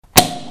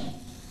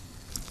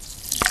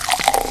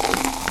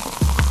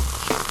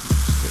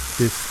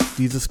Schiff,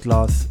 dieses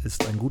Glas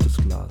ist ein gutes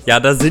Glas. Ja,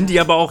 da sind die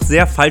aber auch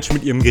sehr falsch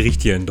mit ihrem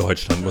Gericht hier in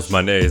Deutschland, muss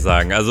man ehrlich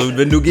sagen. Also,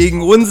 wenn du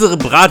gegen unsere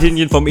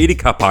Brathähnchen vom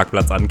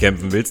Edeka-Parkplatz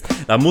ankämpfen willst,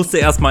 dann musst du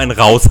erstmal einen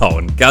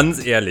raushauen.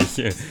 Ganz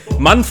ehrlich.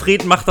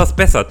 Manfred macht das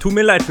besser. Tut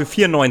mir leid, für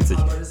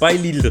 4,90. Bei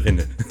Lidl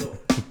drinne.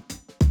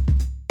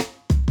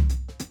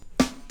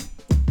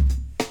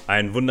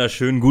 Einen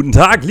wunderschönen guten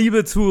Tag,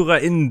 liebe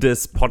ZuhörerInnen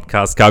des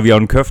Podcasts Kaviar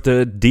und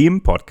Köfte,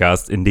 dem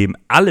Podcast, in dem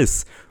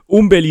alles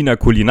um Berliner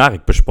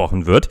Kulinarik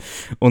besprochen wird.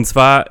 Und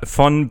zwar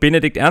von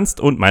Benedikt Ernst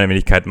und meiner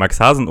Wenigkeit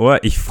Max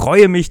Hasenohr. Ich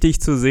freue mich, dich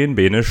zu sehen,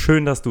 Bene.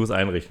 Schön, dass du es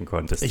einrichten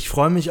konntest. Ich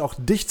freue mich auch,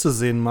 dich zu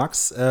sehen,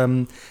 Max.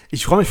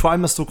 Ich freue mich vor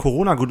allem, dass du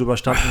Corona gut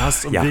überstanden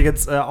hast und wir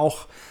jetzt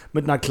auch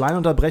mit einer kleinen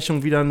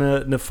Unterbrechung wieder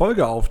eine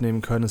Folge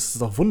aufnehmen können. Das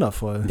ist doch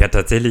wundervoll. Ja,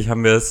 tatsächlich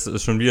haben wir es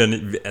schon wieder,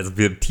 also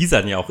wir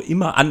teasern ja auch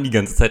immer an die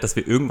ganze Zeit, dass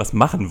wir irgendwas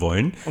machen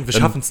wollen. Und wir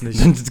schaffen es nicht.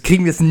 Dann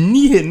kriegen wir es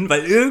nie hin,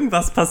 weil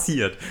irgendwas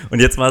passiert.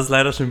 Und jetzt war es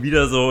leider schon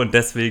wieder so und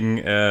deswegen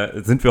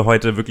sind wir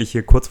heute wirklich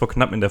hier kurz vor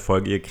knapp in der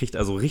Folge. Ihr kriegt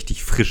also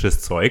richtig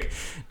frisches Zeug.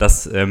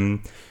 Das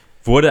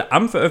wurde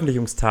am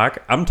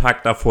Veröffentlichungstag, am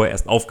Tag davor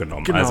erst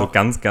aufgenommen. Genau. Also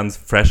ganz, ganz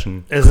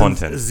freshen Es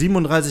Content. sind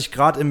 37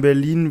 Grad in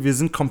Berlin, wir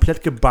sind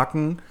komplett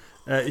gebacken.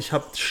 Ich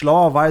habe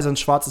schlauerweise ein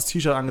schwarzes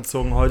T-Shirt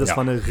angezogen heute. Das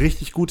war eine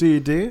richtig gute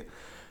Idee.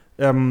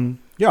 Und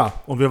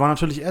wir waren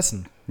natürlich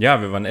essen.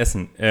 Ja, wir waren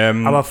essen.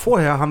 Aber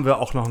vorher haben wir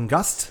auch noch einen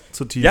Gast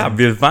zu teasern. Ja,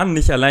 wir waren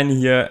nicht alleine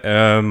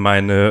hier.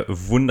 Meine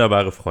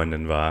wunderbare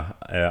Freundin war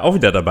auch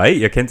wieder dabei.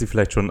 Ihr kennt sie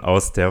vielleicht schon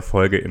aus der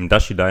Folge im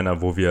Dashi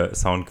Diner, wo wir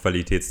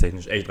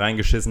soundqualitätstechnisch echt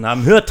reingeschissen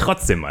haben. Hört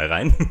trotzdem mal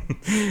rein.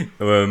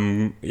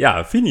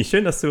 Fini,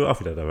 schön, dass du auch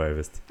wieder dabei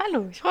bist.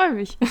 Hallo, ich freue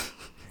mich.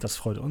 Das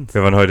freut uns.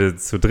 Wir waren heute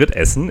zu dritt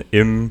essen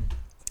im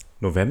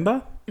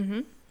November?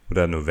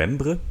 Oder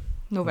November?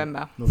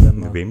 November.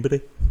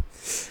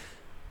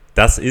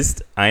 Das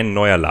ist ein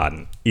neuer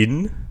Laden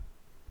in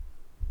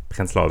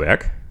Prenzlauer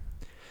Berg.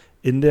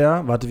 In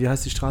der, wie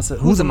heißt die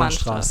Straße?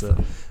 Husemannstraße.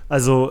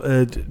 Also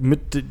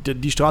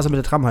die Straße mit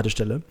der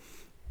Tramhaltestelle.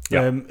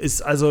 Ja.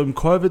 Ist also im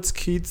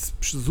Kollwitz-Kiez,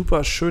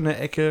 super schöne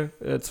Ecke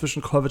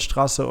zwischen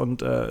Kollwitzstraße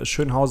und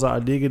Schönhauser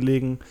Allee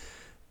gelegen.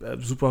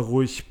 Super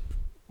ruhig.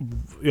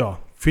 Ja,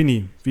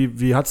 Fini,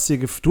 wie hat's dir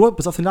Du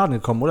bist auf den Laden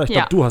gekommen, oder? Ich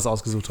glaube, du hast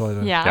ausgesucht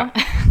heute. Ja.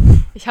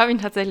 Ich habe ihn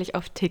tatsächlich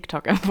auf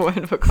TikTok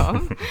empfohlen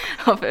bekommen.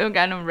 Auf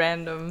irgendeinem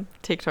random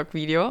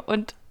TikTok-Video.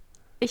 Und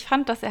ich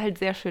fand, dass er halt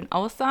sehr schön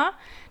aussah.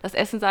 Das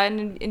Essen sah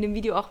in dem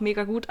Video auch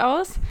mega gut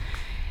aus.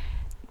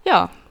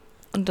 Ja,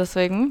 und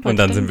deswegen. Und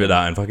dann sind wir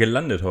da einfach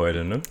gelandet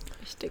heute, ne?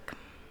 Richtig.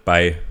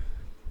 Bei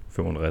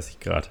 35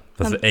 Grad.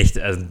 Was echt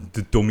eine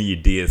dumme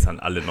Idee ist an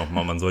alle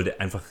nochmal. Man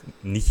sollte einfach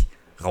nicht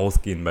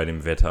rausgehen bei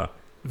dem Wetter.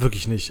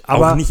 Wirklich nicht.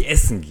 Aber auch nicht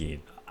essen gehen.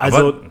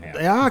 Also,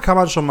 kann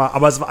man schon mal.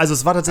 Aber es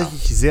war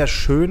tatsächlich sehr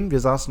schön. Wir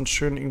saßen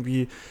schön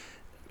irgendwie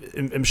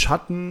im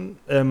Schatten.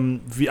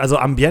 Also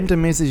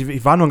ambientemäßig.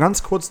 Ich war nur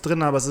ganz kurz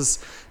drin, aber es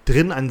ist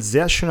drin ein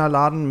sehr schöner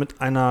Laden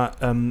mit einer,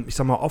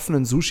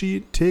 offenen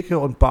Sushi-Theke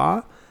und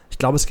Bar. Ich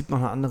glaube, es gibt noch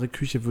eine andere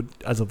Küche,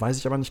 weiß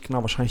ich aber nicht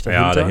genau, wahrscheinlich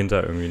dahinter. Ja,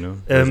 dahinter irgendwie, ne?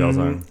 Würde ich auch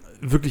sagen.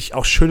 Wirklich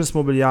auch schönes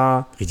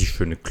Mobiliar. Richtig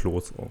schöne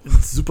Klos auch.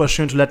 Super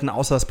schöne Toiletten,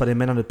 außer dass bei den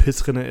Männern eine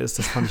Pissrinne ist.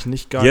 Das fand ich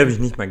nicht geil. Die habe ich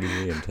nicht mal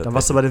gesehen. Dann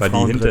warst du bei den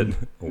Frauen drin.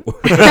 Oh.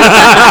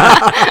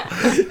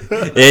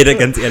 Ey,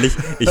 ganz ehrlich,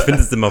 ich finde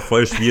es immer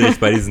voll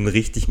schwierig bei diesen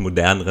richtig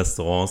modernen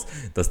Restaurants,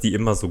 dass die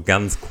immer so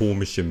ganz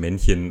komische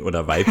Männchen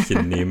oder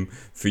Weibchen nehmen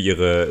für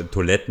ihre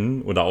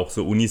Toiletten oder auch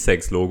so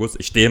Unisex-Logos.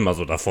 Ich stehe immer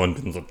so davor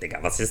und bin so, Digga,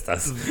 was ist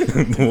das?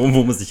 wo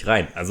muss ich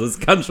rein? Also es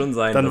kann schon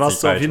sein, dann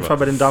warst du auf jeden Fall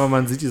bei den Damen,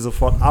 man sieht die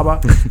sofort. Aber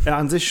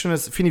an sich schönes.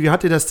 Fini, wie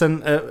hat dir das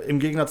denn im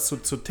Gegensatz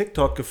zu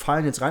TikTok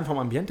gefallen, jetzt rein vom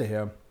Ambiente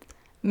her?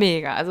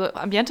 Mega. Also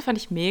Ambiente fand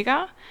ich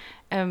mega.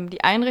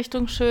 Die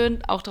Einrichtung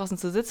schön, auch draußen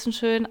zu sitzen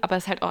schön, aber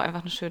es ist halt auch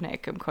einfach eine schöne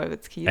Ecke im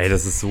Kollwitz-Kiez. Ey,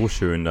 das ist so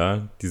schön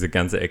da, diese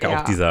ganze Ecke,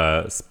 auch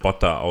dieser Spot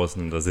da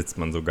außen, da sitzt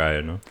man so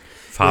geil, ne?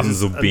 Farben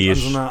so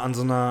beige. An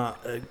so einer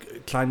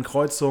kleinen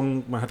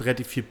Kreuzung, man hat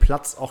relativ viel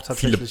Platz auch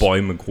tatsächlich. Viele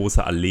Bäume,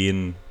 große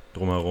Alleen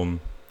drumherum.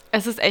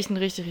 Es ist echt ein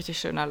richtig, richtig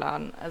schöner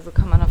Laden. Also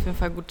kann man auf jeden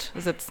Fall gut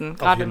sitzen,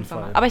 gerade im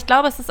Sommer. Aber ich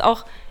glaube, es ist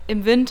auch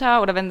im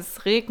Winter oder wenn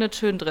es regnet,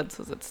 schön drin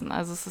zu sitzen.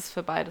 Also es ist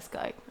für beides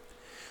geeignet.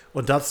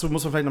 Und dazu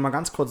muss man vielleicht noch mal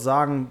ganz kurz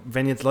sagen,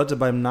 wenn jetzt Leute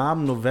beim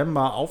Namen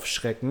November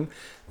aufschrecken,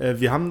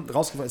 wir haben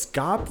rausgefunden, es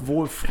gab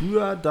wohl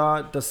früher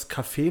da das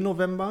Café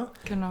November,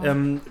 genau.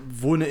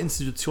 Wohl eine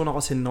Institution auch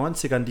aus den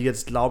 90ern, die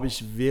jetzt, glaube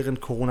ich,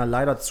 während Corona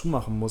leider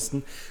zumachen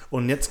mussten.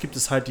 Und jetzt gibt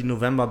es halt die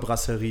November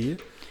Brasserie.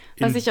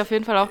 Was ich auf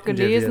jeden Fall auch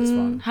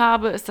gelesen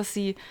habe, ist, dass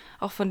sie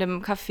auch von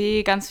dem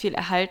Café ganz viel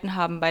erhalten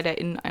haben bei der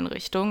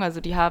Inneneinrichtung. Also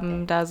die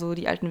haben da so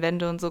die alten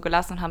Wände und so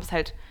gelassen und haben es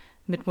halt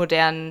mit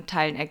modernen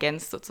Teilen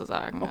ergänzt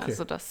sozusagen. Okay.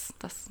 Also das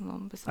so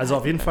ein bisschen. Also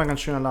auf jeden Fall ein ganz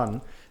schöner Laden.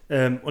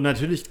 Und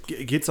natürlich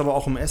geht es aber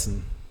auch um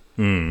Essen.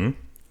 Mhm.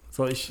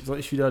 Soll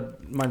ich wieder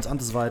meines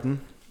Amtes weiten?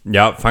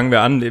 Ja, fangen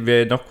wir an.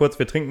 Wir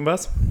trinken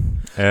was.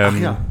 Ach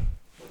ja.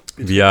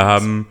 Wir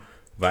haben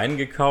Wein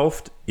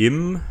gekauft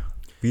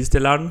wie ist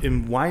der Laden?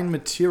 Im Wine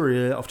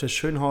Material auf der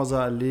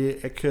Schönhauser Allee,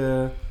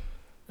 Ecke,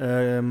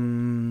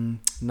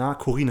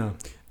 Corina.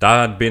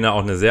 Da hat Bene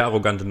auch eine sehr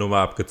arrogante Nummer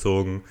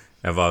abgezogen.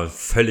 Er war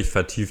völlig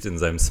vertieft in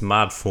seinem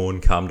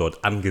Smartphone, kam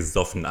dort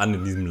angesoffen an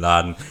in diesem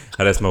Laden,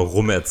 hat erstmal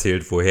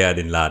rumerzählt, woher er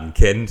den Laden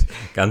kennt,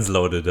 ganz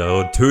laute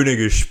Töne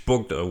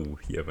gespuckt. Oh,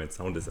 hier, mein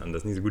Sound ist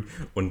anders, nicht so gut.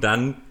 Und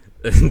dann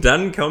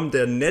kommt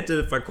der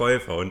nette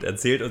Verkäufer und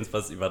erzählt uns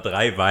was über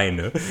 3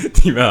 Weine,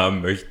 die wir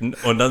haben möchten.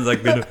 Und dann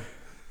sagt Bene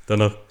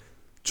danach,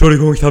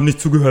 Entschuldigung, ich habe nicht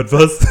zugehört,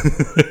 was?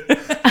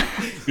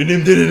 Wir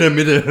nehmen den in der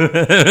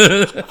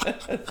Mitte.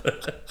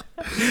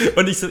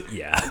 Und ich so,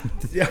 ja.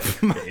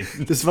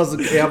 Das war so,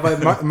 weil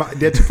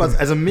der Typ war,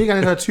 also mega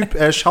netter Typ,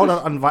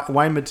 Shoutout an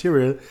Wine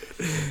Material.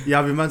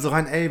 Ja, wir meinen so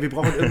rein, ey, wir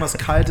brauchen irgendwas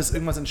Kaltes,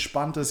 irgendwas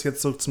Entspanntes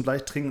jetzt so zum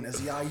gleich trinken. Er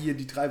so, ja, hier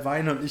die 3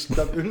 Weine und ich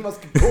hab irgendwas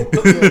geguckt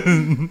und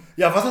so.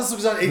 Ja, was hast du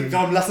gesagt? Ey,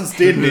 komm, lass uns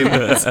den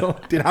nehmen. So,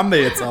 den haben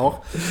wir jetzt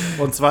auch.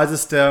 Und zwar ist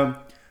es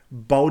der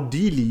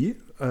Baudili,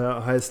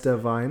 heißt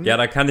der Wein. Ja,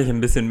 da kann ich ein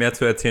bisschen mehr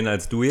zu erzählen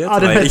als du jetzt,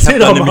 dann weil ich habe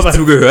da nämlich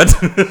zugehört.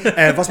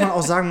 Was man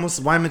auch sagen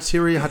muss, Wine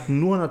Material hat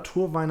nur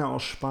Naturweine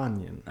aus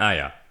Spanien. Ah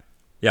ja.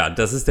 Ja,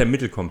 das ist der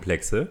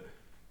Mittelkomplexe,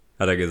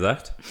 hat er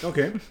gesagt.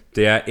 Okay.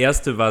 Der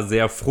erste war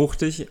sehr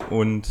fruchtig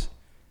und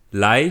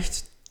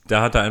leicht.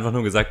 Da hat er einfach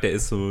nur gesagt, der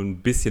ist so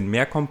ein bisschen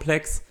mehr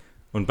komplex.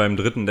 Und beim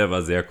dritten, der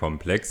war sehr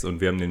komplex.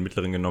 Und wir haben den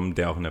mittleren genommen,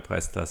 der auch in der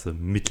Preisklasse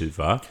Mittel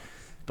war.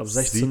 Ich glaube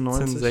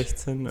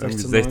 16,90.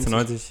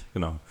 16,90,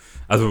 genau.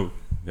 Also,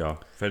 ja,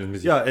 fällt ein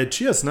bisschen. Ja,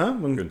 cheers, ne?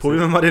 Und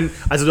probieren wir mal den.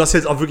 Also, du hast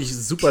jetzt auch wirklich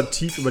super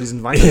tief über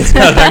diesen Wein.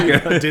 Ja,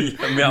 danke. Ich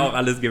habe mir auch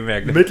alles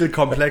gemerkt.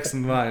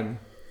 Mittelkomplexen Wein.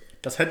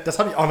 Das habe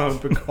ich auch noch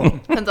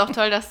mitbekommen. Ich finde es auch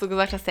toll, dass du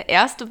gesagt hast, der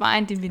erste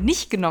Wein, den wir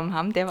nicht genommen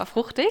haben, der war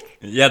fruchtig.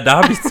 Ja,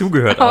 da habe ich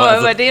zugehört. Aber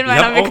über den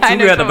Wein haben wir keine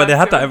zugehört, aber der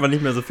hatte einfach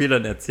nicht mehr so viel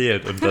dann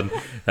erzählt. Und dann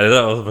hat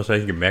er auch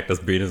wahrscheinlich gemerkt, dass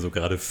Bene so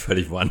gerade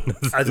völlig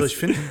woanders ist. Also, ich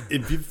finde,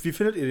 wie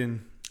findet ihr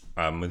den?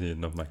 Muss ich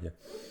nochmal hier.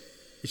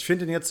 Ich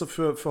finde den jetzt so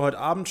für heute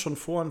Abend schon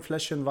vor ein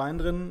Fläschchen Wein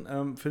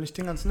drin, finde ich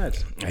den ganz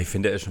nett. Ja, ich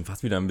finde, er ist schon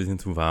fast wieder ein bisschen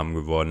zu warm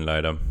geworden,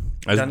 leider.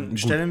 Also, dann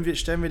stellen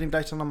wir den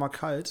gleich dann nochmal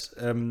kalt.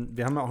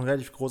 Wir haben ja auch ein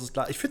relativ großes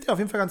Glas. Ich finde den auf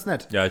jeden Fall ganz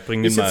nett. Ja, ich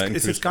bringe den mal.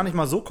 Ist jetzt gar nicht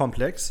mal so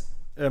komplex.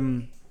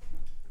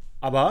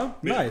 Aber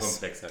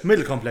nice.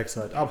 Mittelkomplex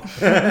halt.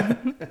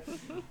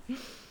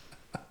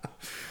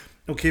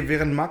 Okay,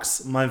 während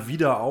Max mal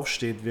wieder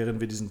aufsteht,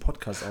 während wir diesen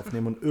Podcast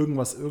aufnehmen und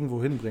irgendwas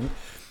irgendwo hinbringt,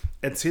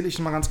 erzähle ich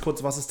mal ganz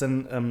kurz, was es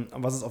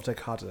auf der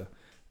Karte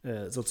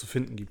so zu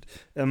finden gibt.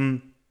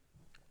 Und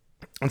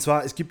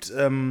zwar, es gibt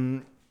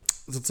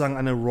sozusagen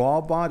eine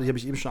Raw-Bar, die habe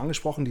ich eben schon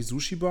angesprochen, die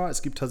Sushi-Bar.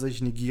 Es gibt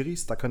tatsächlich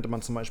Nigiris, da könnte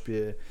man zum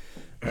Beispiel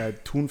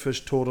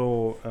Thunfisch,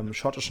 Toro,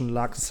 schottischen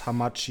Lachs,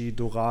 Hamachi,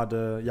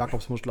 Dorade,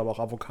 Jakobsmuschel, aber auch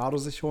Avocado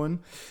sich holen.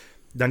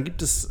 Dann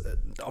gibt es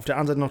auf der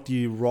anderen Seite noch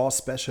die Raw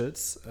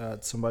Specials,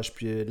 zum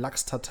Beispiel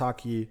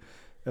Lachs-Tataki,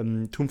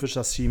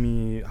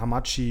 Thunfisch-Sashimi,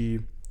 Hamachi,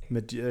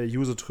 mit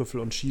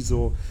Yuzu-Trüffel und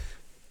Shiso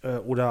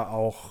oder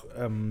auch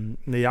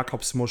eine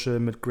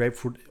Jakobsmuschel mit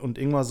Grapefruit und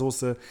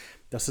Ingwersoße.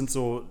 Das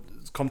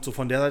kommt so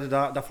von der Seite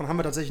da. Davon haben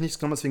wir tatsächlich nichts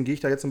genommen, deswegen gehe ich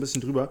da jetzt ein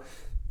bisschen drüber.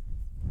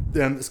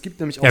 Es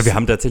gibt nämlich auch. Ja, wir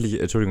haben tatsächlich,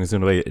 Entschuldigung,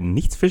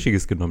 nichts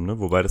Fischiges genommen, ne?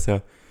 Wobei das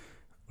ja.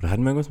 Oder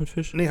hatten wir irgendwas mit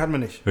Fisch? Nee, hatten wir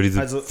nicht. Oder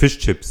diese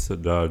Fischchips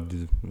da.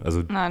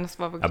 Nein, das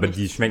war wirklich. Aber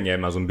die schmecken ja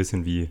immer so ein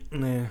bisschen wie.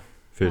 Nee.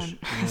 Fisch.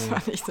 Nein, das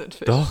war nicht so ein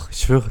Fisch. Doch, ich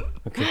schwöre.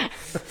 Okay.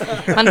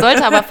 Man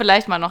sollte aber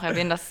vielleicht mal noch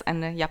erwähnen, dass es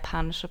eine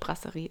japanische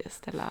Brasserie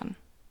ist, der Laden.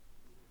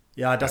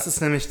 Ja, das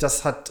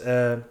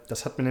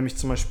hat mir nämlich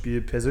zum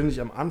Beispiel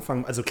persönlich am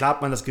Anfang, also klar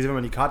hat man das gesehen, wenn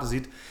man die Karte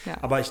sieht, ja.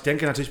 Aber ich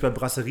denke natürlich bei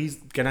Brasserie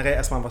generell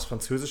erstmal an was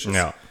Französisches.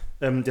 Ja.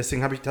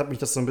 Deswegen hat mich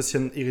das so ein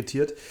bisschen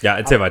irritiert. Ja,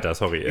 erzähl weiter,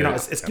 sorry. Genau,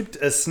 es gibt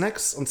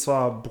Snacks, und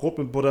zwar Brot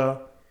mit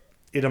Butter,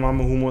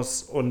 Edamame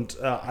Hummus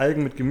und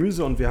Algen mit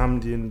Gemüse, und wir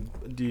haben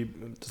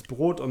das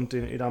Brot und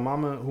den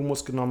Edamame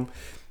Hummus genommen.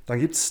 Dann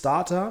gibt es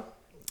Starter,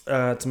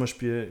 zum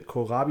Beispiel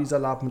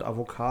Kohlrabi-Salat mit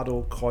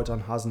Avocado,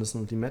 Kräutern, Haselnüssen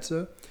und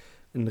Limette,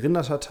 ein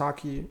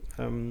Rinder-Tataki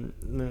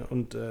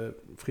und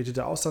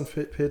frittierte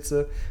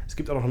Austernpilze. Es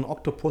gibt auch noch einen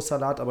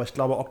Oktopus-Salat, aber ich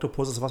glaube,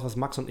 Oktopus ist was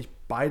Max und ich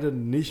beide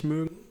nicht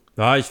mögen.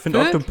 Ja, ich finde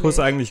Oktopus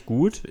eigentlich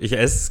gut. Ich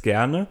esse es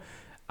gerne,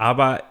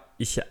 aber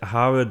ich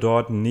habe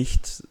dort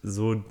nicht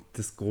so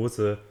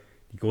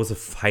die große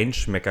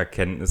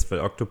Feinschmeckerkenntnis, weil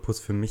Oktopus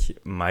für mich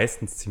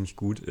meistens ziemlich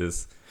gut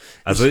ist.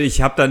 Also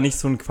ich habe da nicht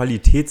so einen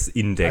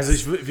Qualitätsindex.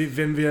 Also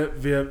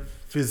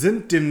wir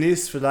sind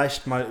demnächst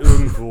vielleicht mal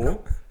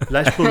irgendwo.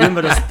 Vielleicht probieren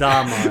wir das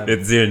da mal. Wir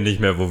erzählen nicht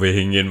mehr, wo wir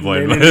hingehen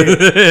wollen.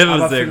 Nee.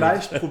 Aber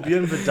vielleicht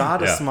probieren wir da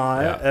das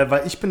mal,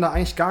 weil ich bin da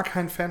eigentlich gar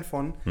kein Fan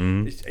von.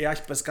 Mhm.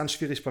 Das ist ganz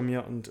schwierig bei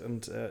mir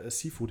und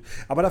Seafood.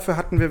 Aber dafür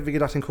hatten wir, wie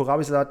gesagt, den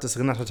Kohlrabi-Salat, das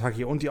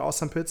Rinder-Tataki und die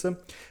Austernpilze.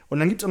 Und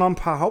dann gibt es auch noch ein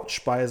paar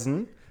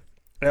Hauptspeisen.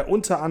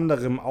 Unter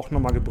anderem auch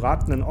nochmal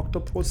gebratenen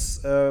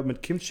Oktopus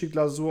mit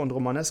Kimchi-Glasur und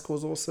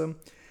Romanesco-Soße.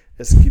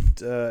 Es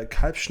gibt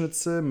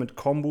Kalbsschnitzel mit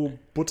Kombu,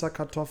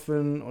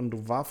 Butterkartoffeln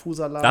und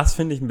Wafu-Salat. Das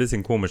finde ich ein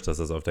bisschen komisch, dass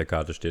das auf der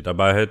Karte steht.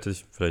 Dabei hätte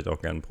ich vielleicht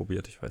auch gerne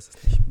probiert, ich weiß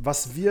es nicht.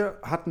 Was wir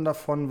hatten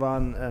davon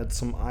waren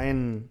zum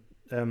einen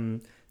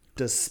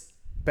das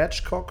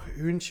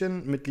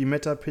Spatchcock-Hühnchen mit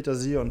Limetta,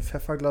 Petersilie und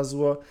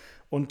Pfefferglasur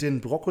und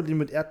den Brokkoli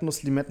mit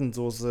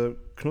Erdnuss-Limettensoße,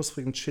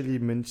 knusprigen Chili,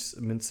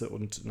 Minze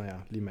und,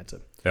 Limette.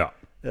 Ja.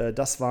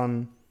 Das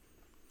waren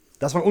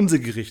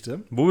unsere Gerichte.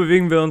 Wo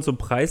bewegen wir uns so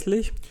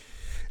preislich?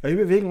 Ja, wir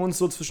bewegen uns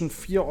so zwischen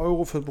 4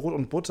 Euro für Brot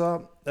und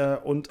Butter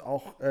und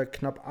auch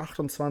knapp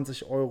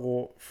 28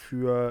 Euro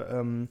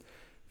für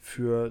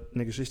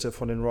eine Geschichte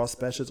von den Raw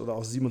Specials oder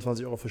auch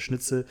 27 Euro für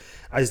Schnitzel.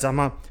 Also ich sag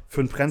mal,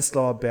 für einen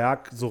Prenzlauer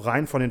Berg, so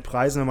rein von den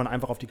Preisen, wenn man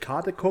einfach auf die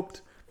Karte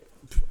guckt,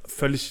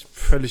 völlig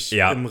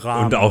im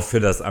Rahmen. Und auch für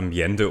das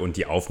Ambiente und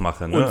die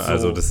Aufmache, ne? Und so.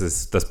 Also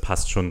das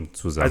passt schon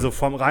zusammen. Also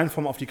vom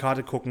auf die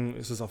Karte gucken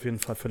ist es auf jeden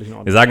Fall völlig in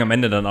Ordnung. Wir sagen am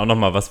Ende dann auch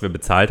nochmal, was wir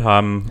bezahlt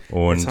haben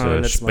und haben wir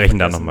letztes Mal sprechen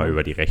dann vergessen, nochmal ne?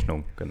 über die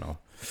Rechnung, genau.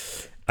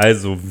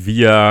 Also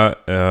wir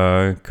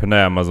können da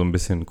ja mal so ein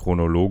bisschen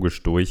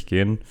chronologisch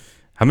durchgehen.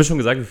 Haben wir schon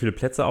gesagt, wie viele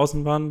Plätze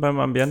außen waren beim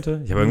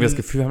Ambiente? Ich habe irgendwie das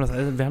Gefühl, wir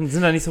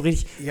sind da nicht so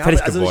richtig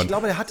fertig also geworden. ich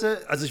glaube,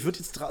 ich würde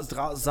jetzt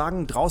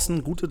sagen,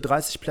 draußen gute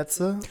 30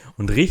 Plätze.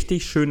 Und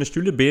richtig schöne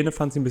Stühle. Bene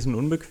fand sie ein bisschen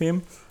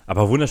unbequem,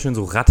 aber wunderschön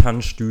so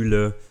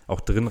Ratternstühle,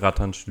 auch drin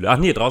Ratternstühle. Ach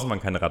nee, draußen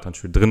waren keine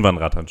Ratternstühle, drin waren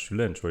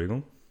Ratternstühle,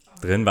 Entschuldigung.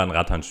 Drin waren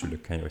Ratternstühle,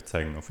 kann ich euch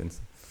zeigen auf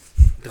Insta.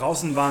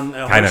 Draußen waren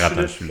keine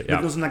Ratternstühle,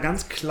 mit nur so einer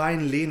ganz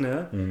kleinen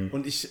Lehne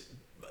und ich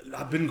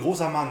bin ein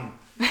großer Mann.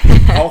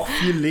 Auch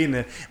viel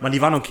Lehne. Man, die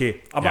waren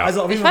okay. Aber Ja.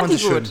 also auf jeden Ich Fall fand waren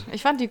die sie gut. schön.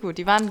 Ich fand die gut.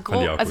 Die waren grob,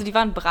 auch also gut. die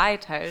waren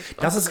breit halt.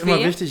 Das und ist bequem.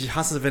 immer wichtig. Ich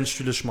hasse, wenn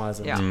Stühle schmal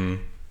sind. Ja.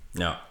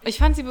 Ja. Ich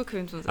fand sie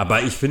bequem zu sein.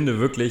 Aber ich finde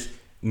wirklich,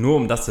 nur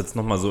um das jetzt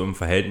nochmal so im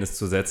Verhältnis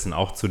zu setzen,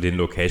 auch zu den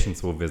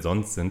Locations, wo wir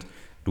sonst sind,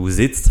 du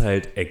sitzt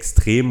halt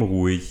extrem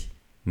ruhig,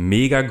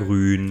 mega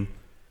grün,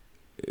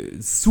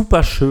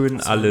 super schön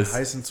alles.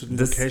 Heißen zu den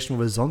Das- Location,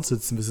 wo wir sonst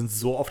sitzen. Wir sind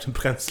so auf dem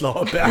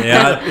Prenzlauer Berg.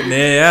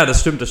 Ja,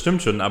 das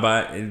stimmt schon.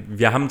 Aber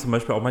wir haben zum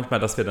Beispiel auch manchmal,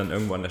 dass wir dann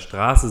irgendwo an der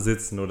Straße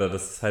sitzen oder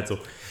das ist halt so.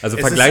 Also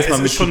Es vergleich's ist- mal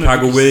es mit ist schon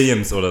Chicago eine-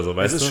 Williams oder so, Es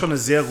weißt ist du? schon eine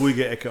sehr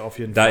ruhige Ecke auf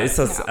jeden Da Fall. ist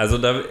das, also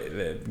da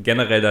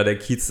generell da der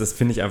Kiez, das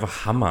finde ich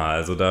einfach Hammer.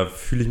 Also da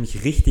fühle ich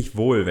mich richtig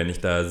wohl, wenn ich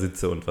da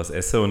sitze und was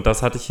esse. Und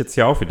das hatte ich jetzt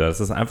hier auch wieder. Das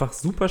ist einfach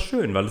super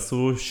schön, weil es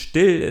so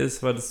still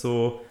ist,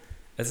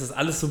 es ist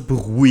alles so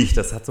beruhigt.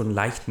 Das hat so einen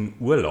leichten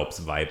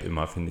Urlaubsvibe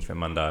immer, finde ich, wenn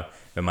man da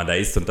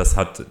isst. Und das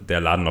hat der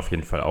Laden auf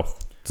jeden Fall auch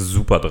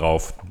super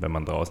drauf, wenn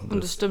man draußen Und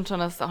es ist. stimmt schon,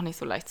 das ist auch nicht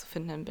so leicht zu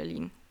finden in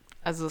Berlin.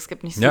 Also es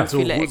gibt nicht so Ja.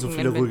 viele Ecken so viele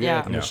in Berlin. ruhige Ja.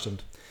 Ecken, das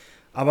stimmt.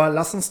 Aber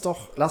lass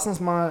uns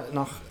mal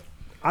nach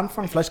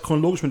Anfang, vielleicht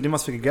chronologisch mit dem,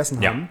 was wir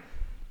gegessen Ja. haben.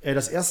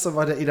 Das erste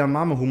war der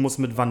Edamame-Hummus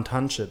mit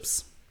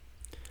Wonton-Chips.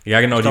 Ja,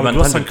 genau, Ich glaube, die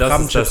du hast Wandtante, an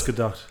das ist Krabbenchips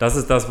gedacht. das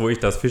ist das, wo ich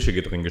das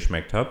Fischige drin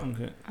geschmeckt habe.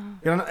 Okay.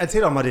 Ja, dann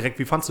erzähl doch mal direkt,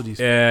 wie fandst du dies?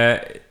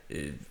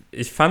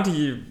 Ich fand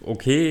die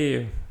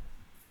okay.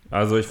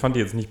 Also ich fand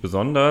die jetzt nicht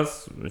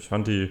besonders. Ich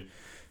fand die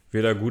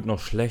weder gut noch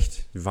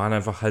schlecht. Die waren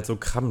einfach halt so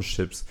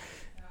Krabbenchips.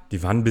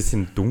 Die waren ein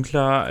bisschen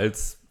dunkler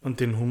als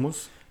Und den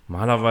Hummus?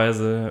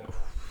 normalerweise.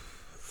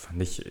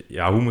 Fand ich,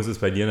 ja, Hummus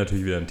ist bei dir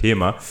natürlich wieder ein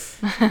Thema.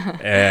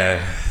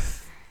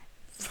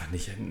 Fand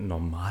ich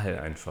normal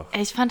einfach.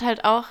 Ich fand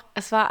halt auch,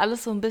 es war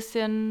alles so ein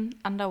bisschen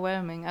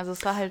underwhelming. Also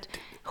es war halt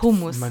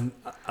Hummus.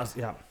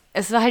 Ja.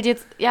 Es war halt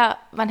jetzt, ja,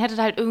 man hätte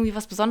da halt irgendwie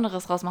was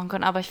Besonderes rausmachen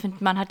können, aber ich finde,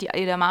 man hat die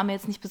Edamame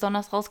jetzt nicht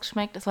besonders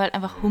rausgeschmeckt. Es war halt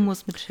einfach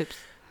Hummus mit Chips.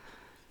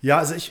 Ja,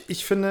 also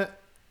ich finde,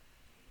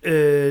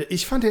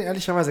 ich fand den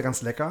ehrlicherweise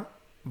ganz lecker,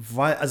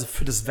 weil, also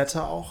für das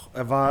Wetter auch,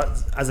 er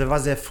war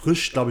sehr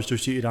frisch, glaube ich,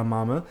 durch die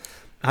Edamame.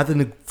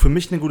 Hatte für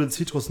mich eine gute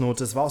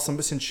Zitrusnote. Es war auch so ein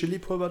bisschen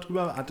Chili-Pulver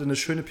drüber, hatte eine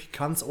schöne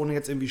Pikanz, ohne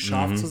jetzt irgendwie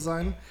scharf zu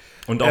sein.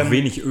 Und auch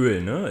wenig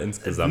Öl, ne,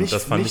 insgesamt. nicht-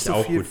 das fand nicht ich so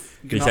auch viel, gut.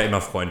 Bin genau. ich ja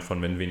immer Freund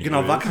von, wenn wenig Öl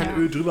Genau, war ist. kein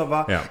Öl drüber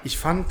war. Ja. Ich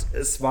fand,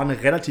 es war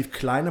eine relativ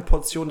kleine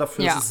Portion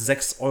dafür, Ja. dass es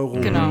 6 Euro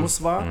Genau.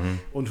 Hummus war.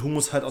 Und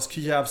Hummus halt aus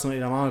Kichererbsen und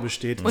Edamame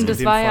besteht. Und in es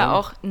dem war Fall. ja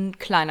auch ein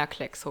kleiner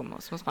Klecks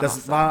Hummus, muss man auch Das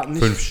sagen. war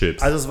nicht. 5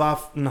 Chips. Also es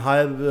war eine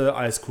halbe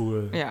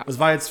Eiskugel. Ja. Es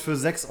war jetzt für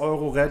 6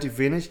 Euro relativ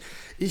wenig.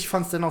 Ich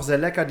fand es dennoch sehr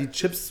lecker. Die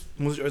Chips,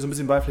 muss ich euch so ein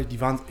bisschen beipflichten,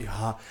 die waren,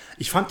 ja,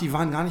 ich fand, die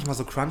waren gar nicht mal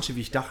so crunchy,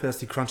 wie ich dachte, dass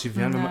die crunchy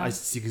wären, Ja.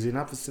 als ich sie gesehen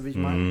habe. Wisst ihr, wie ich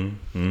meine?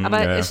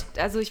 Aber ja.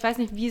 ich weiß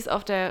nicht, wie es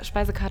auf der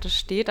Speisekarte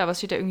steht, aber es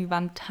steht ja irgendwie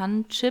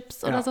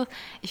Wonton-Chips oder Ja. so.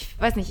 Ich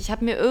weiß nicht, ich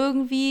habe mir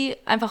irgendwie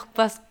einfach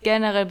was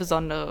generell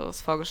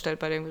Besonderes vorgestellt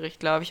bei dem Gericht,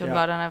 glaube ich, und Ja.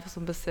 war dann einfach so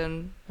ein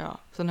bisschen, ja,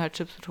 sind halt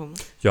Chips mit Hummus.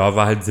 Ja,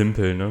 war halt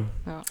simpel, ne?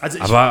 Also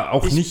Aber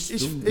auch nicht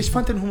Ich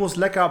fand den Hummus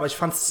lecker, aber ich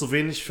fand es zu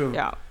wenig für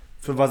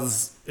was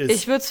es ist.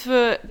 Ich würde es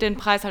für den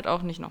Preis halt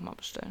auch nicht nochmal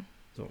bestellen.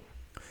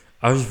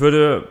 Aber ich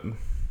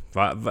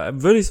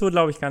würde ich so,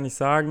 glaube ich, gar nicht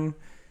sagen.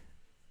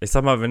 Ich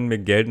sag mal, wenn mir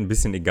Geld ein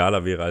bisschen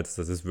egaler wäre, als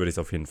das ist, würde ich es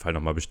auf jeden Fall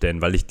nochmal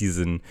bestellen, weil ich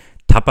diesen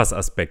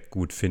Tapas-Aspekt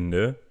gut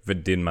finde,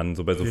 den man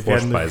so bei so Wir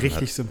werden Vorspeisen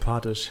richtig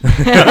sympathisch.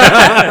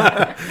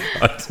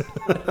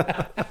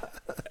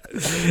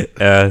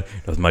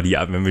 Lass mal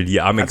wenn wir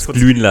die Amex kurz-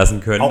 glühen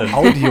lassen können. Dann,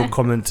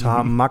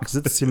 Audiokommentar. Max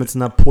sitzt hier mit so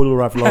einer Polo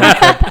Ralph Lauren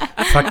Cap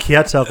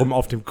verkehrt herum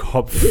auf dem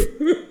Kopf.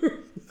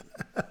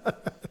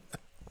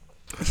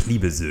 ich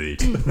liebe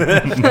Sylt.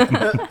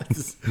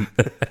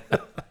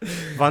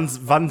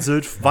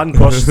 Wann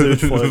Gosch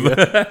Sylt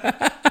Folge.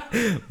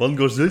 Wann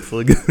gehst du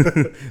Folge?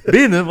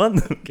 Bene,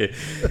 Mann. Okay.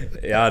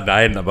 Ja,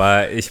 nein,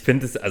 aber ich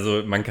finde es,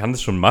 also man kann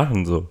es schon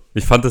machen so.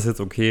 Ich fand das jetzt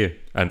okay,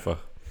 einfach.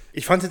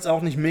 Ich fand es jetzt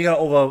auch nicht mega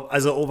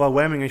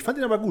overwhelming. Ich fand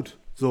ihn aber gut.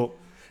 So.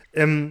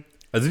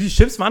 Also die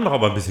Chips waren doch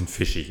aber ein bisschen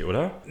fischig,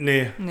 oder?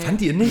 Nee.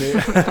 Fand ihr nicht?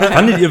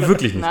 Fandet ihr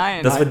wirklich nicht?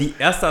 Nein. Das war die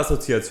erste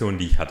Assoziation,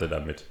 die ich hatte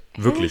damit.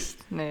 Wirklich.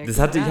 Echt? Nee, Ich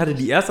hatte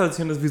die erste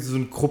Assoziation, dass es wie so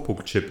ein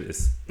Kruppuck-Chip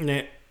ist.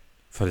 Nee.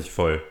 Fand ich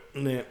voll.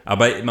 Nee.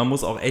 Aber man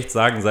muss auch echt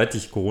sagen, seit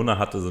ich Corona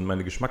hatte, sind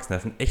meine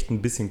Geschmacksnerven echt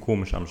ein bisschen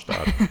komisch am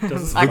Start.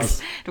 Das ist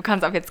Max, du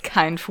kannst ab jetzt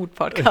keinen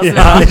Food-Podcast mehr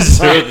Ja, machen. Ich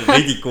schwöre,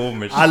 richtig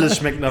komisch. alles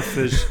schmeckt nach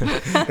Fisch.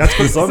 Ganz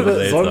kurz, sollen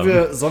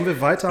seltsam.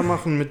 wir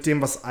weitermachen mit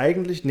dem, was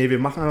eigentlich... Nee, wir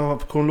machen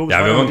einfach chronologisch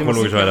Ja, wir machen mit dem, was-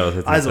 chronologisch weiter. Was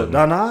jetzt Also, nicht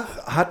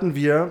danach hatten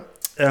wir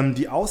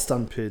die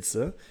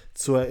Austernpilze.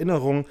 Zur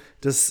Erinnerung,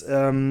 es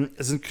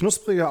sind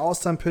knusprige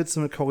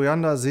Austernpilze mit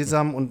Koriander,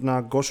 Sesam und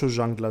einer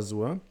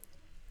Gochujang-Glasur.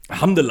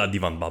 Hamdallah, die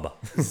waren Baba.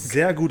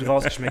 Sehr gut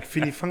rausgeschmeckt.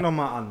 Fini, fang doch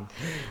mal an.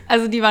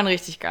 Also die waren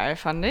richtig geil,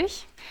 fand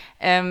ich.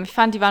 Ich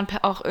fand, die waren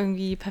auch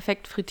irgendwie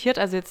perfekt frittiert,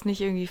 also jetzt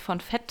nicht irgendwie von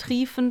Fett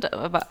triefend,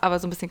 aber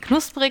so ein bisschen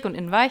knusprig und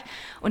innen weich.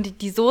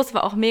 Und die Soße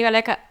war auch mega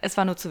lecker. Es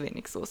war nur zu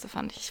wenig Soße,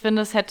 fand ich. Ich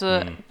finde, es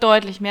hätte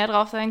deutlich mehr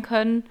drauf sein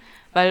können,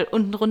 weil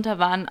unten drunter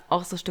waren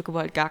auch so Stücke, wo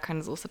halt gar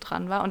keine Soße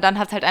dran war. Und dann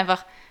hat es halt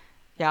einfach,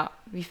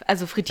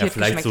 also frittiert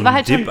vielleicht geschmeckt. so ein War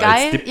halt Dip schon geil.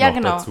 als Dip Ja, noch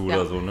genau. dazu Ja.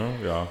 oder so, ne?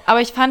 Ja.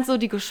 Aber ich fand so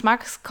die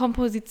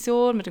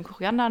Geschmackskomposition mit dem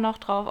Koriander noch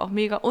drauf auch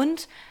mega.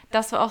 Und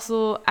das war auch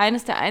so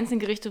eines der einzigen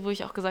Gerichte, wo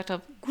ich auch gesagt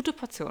habe, gute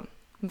Portion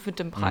mit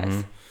dem Preis.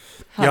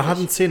 Fand Ja, ich. hat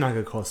einen Zehner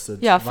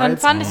gekostet. Ja, Weil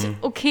fand ich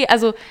okay.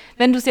 Also,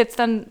 wenn du es jetzt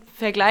dann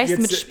vergleichst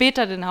Jetzt- mit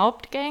später den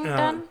Hauptgang ja,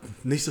 dann.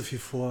 nicht so viel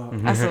vor.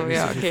 Achso,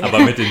 ja, okay. Aber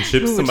mit den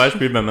Chips Gut. zum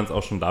Beispiel, wenn man es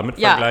auch schon damit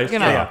Ja, vergleicht.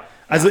 genau. Ja.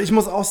 Also ich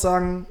muss auch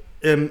sagen,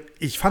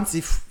 ich fand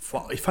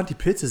die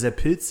Pilze sehr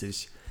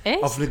pilzig.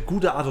 Echt? Auf eine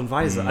gute Art und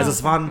Weise.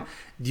 Also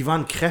die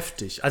waren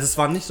kräftig. Also es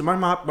war nicht so,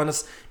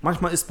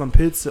 manchmal isst man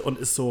Pilze und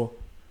ist so,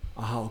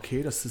 aha,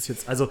 okay, das ist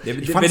jetzt, also Ja,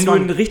 ich fand, wenn es du war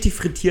einen richtig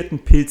frittierten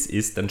Pilz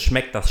isst, dann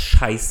schmeckt das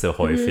scheiße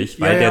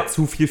häufig, weil Ja, ja. der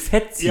zu viel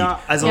Fett zieht. Ja,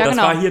 also- und Ja, das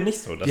genau. war hier nicht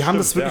so. die haben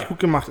das wirklich ja. gut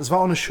gemacht. Es war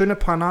auch eine schöne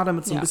Panade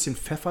mit so ein Ja. bisschen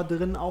Pfeffer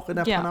drin, auch in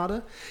der Ja.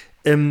 Panade.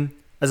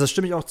 Also das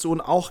stimme ich auch zu und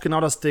auch genau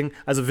das Ding,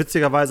 also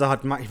witzigerweise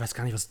ich weiß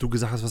gar nicht, was du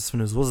gesagt hast, was das für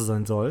eine Soße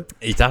sein soll.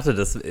 Ich dachte,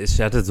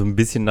 ich hatte so ein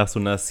bisschen nach so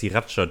einer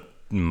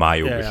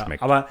Sriracha-Mayo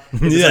geschmeckt. Aber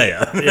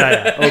ja.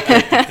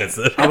 okay.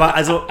 Fresse.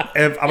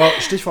 Aber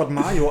Stichwort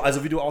Mayo,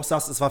 also wie du auch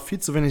sagst, es war viel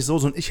zu wenig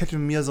Soße und ich hätte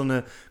mir so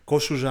eine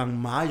Gochujang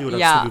Mayo dazu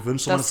Ja,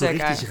 gewünscht, wo man das das so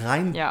wär richtig geil.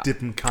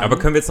 reindippen kann. Aber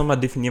können wir jetzt nochmal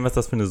definieren, was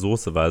das für eine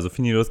Soße war? Also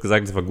Fini, du hast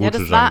gesagt, es war Ja,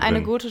 Gochujang das war eine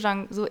drin.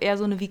 Gochujang, so eher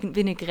so eine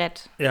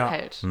Vinaigrette Ja.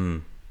 halt.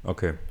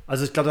 Okay.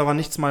 Also ich glaube, da war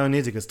nichts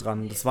Mayonnaisiges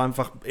dran. Das war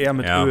einfach eher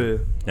mit Ja.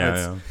 Öl. Ja,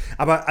 ja.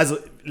 Aber also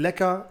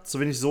lecker, zu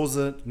wenig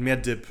Soße, mehr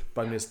Dip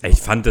beim nächsten Mal. Ich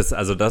fand es,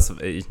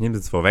 ich nehme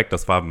es jetzt vorweg,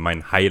 das war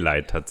mein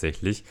Highlight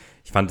tatsächlich.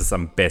 Ich fand es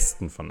am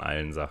besten von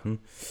allen Sachen.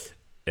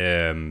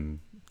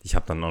 Ich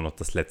habe dann auch noch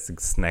das letzte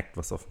gesnackt,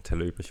 was auf dem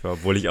Teller übrig war,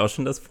 obwohl ich auch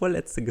schon das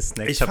vorletzte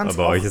gesnackt Ich habe, fand's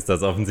aber auch- euch ist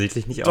das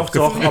offensichtlich nicht Doch,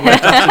 aufgefallen. aber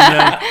ich dachte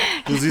mir,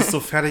 du siehst so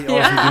fertig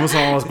aus, du musst auch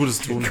mal was Gutes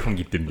tun. Komm,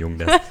 gib dem Jungen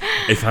das.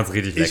 Ich fand's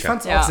richtig lecker. Ich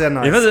fand's Ja. auch sehr Ich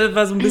nice. weiß, es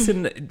war so ein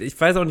bisschen, ich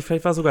weiß auch nicht,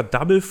 vielleicht war es sogar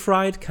Double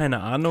Fried, keine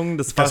Ahnung.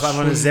 Das war Das war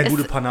einfach schon eine sehr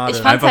gute Panade. Ich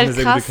fand Einfach halt eine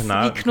sehr krass, gute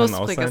Kana- wie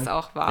knusprig kann auch es sein.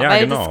 auch war. Ja,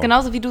 weil genau. das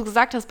genauso wie du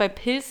gesagt hast, bei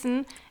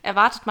Pilzen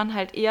erwartet man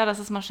halt eher, dass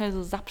es mal schnell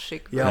so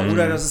sapschig wird. Ja,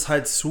 oder dass es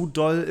halt zu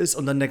doll ist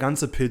und dann der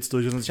ganze Pilz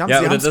durch ist. Und sie haben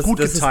oder es gut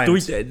das ist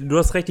getimt. du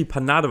hast recht, die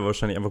Panade war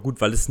wahrscheinlich einfach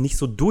gut, weil es nicht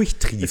so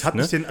durchtrieft. Es hat,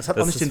 ne? nicht es hat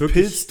Das auch nicht ist den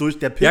wirklich- Pilz durch.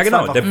 Der Pilz Ja,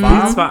 genau, war der einfach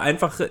warm. Pilz war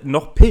einfach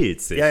noch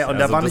pilzig. Ja, und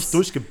der war das nicht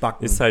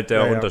durchgebacken. Ist halt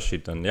der Ja, ja.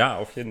 Unterschied dann. Ja,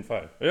 auf jeden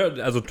Fall. Ja,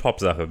 also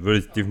Top-Sache, würde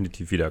ich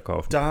definitiv wieder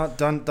kaufen.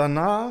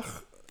 Danach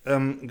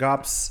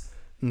gab es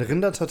einen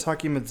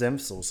Rinder-Tataki mit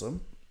Senfsoße.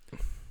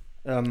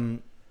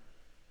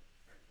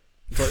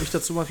 Soll ich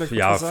dazu mal vielleicht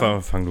Ja, was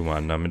sagen? fang du mal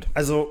an damit.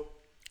 Also,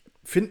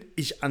 finde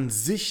ich an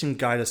sich ein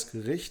geiles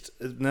Gericht.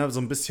 Ne? So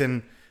ein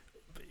bisschen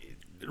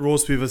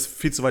Roastbeef ist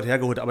viel zu weit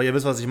hergeholt, aber ihr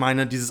wisst, was ich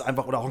meine. Dieses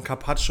einfach, oder auch ein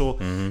Carpaccio,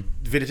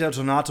 Vitello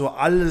Tonato,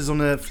 alle so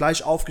eine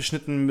Fleisch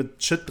aufgeschnitten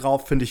mit Shit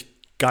drauf, finde ich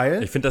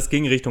geil. Ich finde, das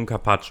ging Richtung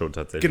Carpaccio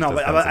tatsächlich. Genau,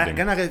 das aber ganze Ding.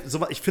 generell,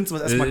 ich finde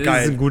sowas erstmal Ist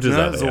geil. eine gute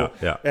Sache, so,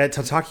 ja.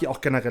 Tataki auch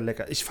generell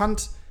lecker. Ich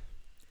fand,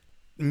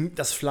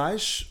 das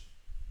Fleisch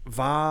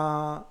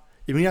war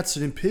irgendwie ja zu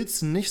den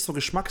Pilzen nicht so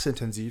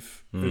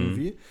geschmacksintensiv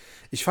irgendwie.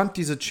 Ich fand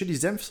diese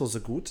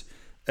Chili-Senfsoße gut,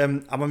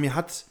 aber mir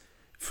hat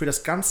für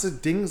das ganze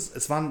Ding,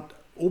 es waren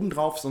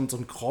obendrauf so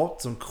ein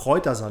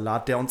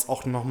Kräutersalat, der uns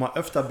auch noch mal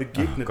öfter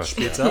begegnet Gott,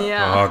 später.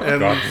 Ja. Oh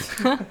Gott.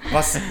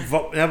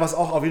 Was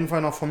auch auf jeden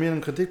Fall noch von mir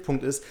ein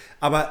Kritikpunkt ist.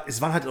 Aber es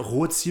waren halt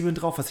rohe Zwiebeln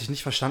drauf, was ich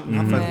nicht verstanden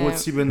habe, weil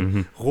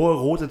Nee. rohe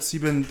rote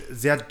Zwiebeln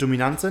sehr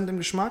dominant sind im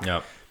Geschmack.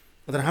 Ja.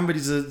 Und dann haben wir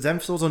diese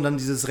Senfsoße und dann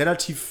dieses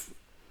relativ,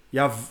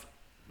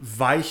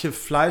 weiche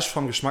Fleisch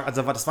vom Geschmack.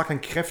 Also das war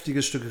kein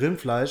kräftiges Stück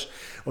Rindfleisch.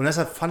 Und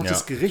deshalb fand ich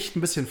das Gericht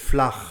ein bisschen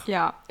flach.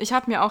 Ja, ich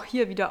habe mir auch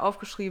hier wieder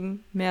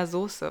aufgeschrieben, mehr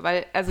Soße.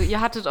 Weil, also ihr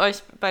hattet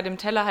euch bei dem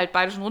Teller halt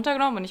beide schon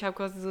runtergenommen und ich habe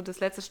quasi so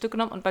das letzte Stück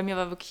genommen und bei mir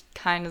war wirklich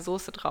keine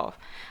Soße drauf.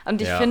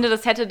 Und ich finde,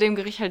 das hätte dem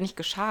Gericht halt nicht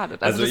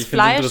geschadet. Also das ich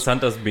finde es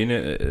interessant, dass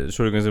Bene,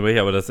 Entschuldigung, ich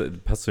unterbreche, aber das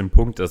passt zu dem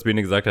Punkt, dass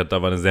Bene gesagt hat,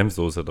 da war eine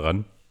Senfsoße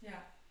dran.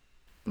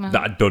 I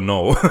don't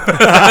know.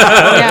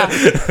 Ja.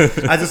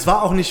 Also es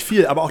war auch nicht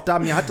viel, aber auch da,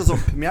 mir hat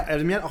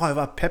auch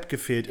einfach Pep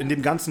gefehlt in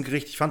dem ganzen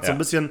Gericht. Ich fand es so ein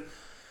bisschen,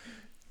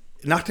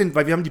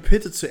 weil wir haben die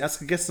Pilze zuerst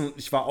gegessen und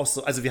ich war auch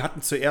so, also wir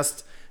hatten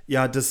zuerst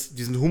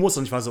diesen Hummus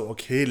und ich war so,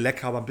 okay,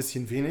 lecker, aber ein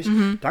bisschen wenig.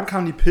 Dann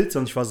kamen die Pilze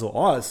und ich war so,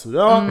 gut.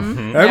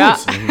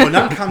 Und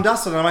dann kam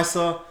das und dann war ich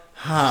so,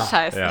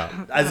 Scheiße. Ja.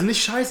 Also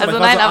nicht scheiße, Also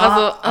aber ich nein,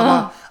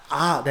 war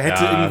so, der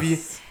hätte irgendwie...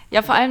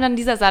 Ja, vor allem dann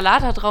dieser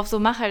Salat da drauf, so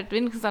mach halt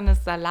wenigstens an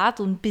das Salat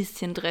so ein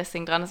bisschen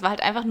Dressing dran. Es war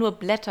halt einfach nur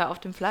Blätter auf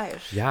dem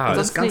Fleisch. Ja, Und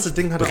das ganze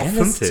Ding hat auch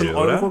 15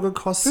 Euro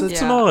gekostet.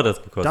 15 Euro hat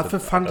das gekostet. Dafür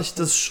fand ich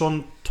das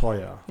schon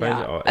teuer.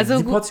 Ja. Auch. Also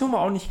die Portion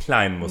war auch nicht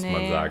klein, muss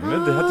man sagen.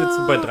 Ne? Der hat jetzt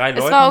so bei 3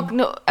 Leuten...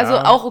 Es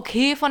war auch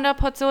okay von der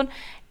Portion.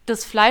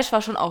 Das Fleisch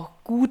war schon auch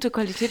gute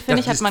Qualität,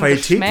 finde ich, hat man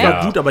geschmeckt. Die Qualität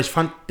war gut, aber ich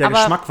fand, der Aber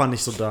Geschmack war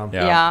nicht so da.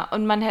 Ja,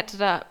 und man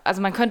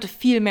könnte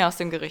viel mehr aus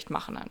dem Gericht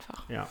machen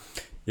einfach.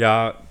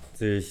 Ja,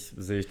 sehe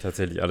ich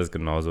tatsächlich alles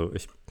genauso.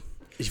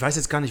 Ich weiß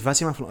jetzt gar nicht, weiß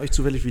jemand von euch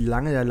zufällig, wie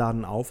lange der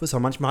Laden auf ist?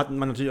 Aber manchmal hat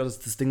man natürlich auch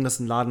das Ding, dass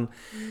ein Laden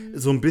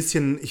so ein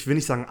bisschen, ich will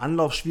nicht sagen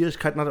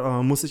Anlaufschwierigkeiten hat, aber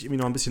man muss sich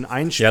irgendwie noch ein bisschen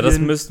einspielen. Ja, das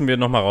müssten wir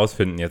nochmal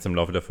rausfinden jetzt im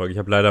Laufe der Folge. Ich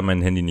habe leider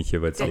mein Handy nicht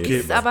hier, weil es Der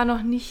ist aber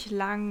noch nicht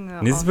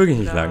lange. Nee, es ist wirklich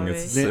nicht lange.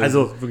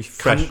 Also wirklich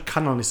fresh.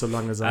 Kann noch nicht so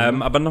lange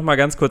sein. Aber nochmal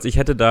ganz kurz, ich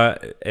hätte da,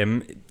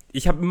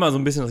 ich habe immer so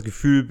ein bisschen das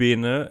Gefühl,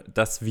 Bene,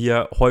 dass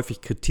wir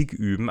häufig Kritik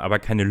üben, aber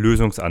keine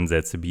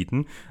Lösungsansätze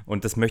bieten.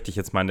 Und das möchte ich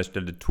jetzt mal an der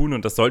Stelle tun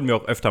und das sollten wir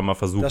auch öfter mal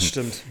versuchen. Das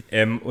stimmt.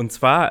 Und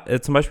zwar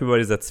zum Beispiel bei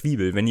dieser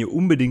Zwiebel. Wenn ihr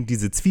unbedingt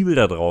diese Zwiebel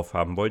da drauf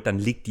haben wollt, dann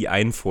legt die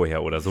ein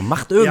vorher oder so.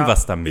 Macht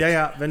irgendwas damit.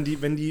 Ja, wenn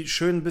die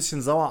schön ein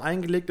bisschen sauer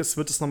eingelegt ist,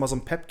 wird es nochmal so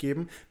ein Pep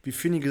geben. Wie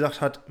Fini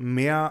gesagt hat,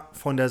 mehr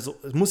von der Soße.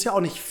 Es muss ja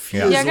auch nicht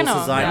viel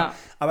Soße sein,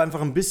 aber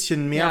einfach ein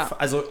bisschen mehr. Ja.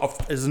 Also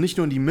nicht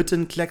nur in die Mitte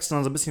ein Klecks,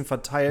 sondern so ein bisschen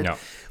verteilt. Ja.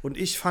 Und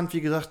ich fand,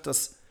 wie gesagt,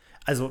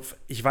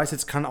 ich weiß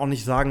jetzt, kann auch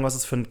nicht sagen, was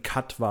es für ein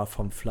Cut war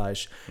vom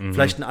Fleisch.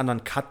 Vielleicht einen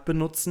anderen Cut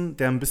benutzen,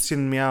 der ein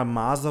bisschen mehr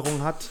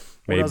Maserung hat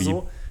oder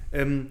so.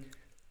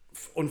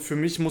 Und für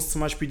mich muss zum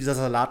Beispiel dieser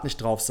Salat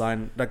nicht drauf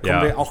sein. Da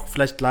kommen wir auch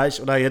vielleicht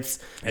gleich oder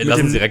jetzt. Lass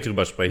uns direkt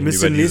drüber sprechen,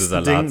 über diese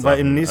Salat. Weil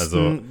im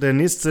nächsten,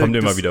 kommt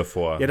immer wieder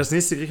vor. Ja, das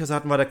nächste Gericht, das wir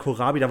hatten, war der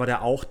Kohlrabi, da war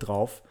der auch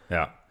drauf.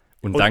 Ja.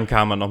 Und dann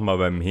kam man nochmal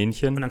beim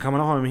Hähnchen.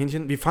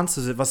 Wie fandst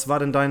du sie? Was war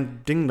denn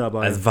dein Ding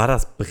dabei? Also war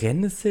das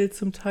Brennnessel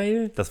zum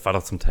Teil? Das war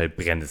doch zum Teil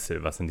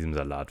Brennnessel, was in diesem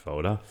Salat war,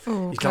 oder?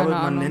 Ich glaube,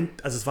 man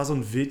nennt, also es war so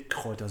ein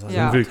Wildkräutersalat.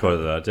 Ja. Ein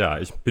Wildkräutersalat, ja.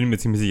 Ich bin mir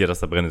ziemlich sicher, dass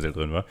da Brennnessel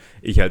drin war.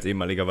 Ich als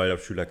ehemaliger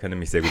Waldorfschüler kenne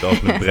mich sehr gut aus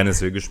mit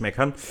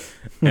Brennnesselgeschmäckern.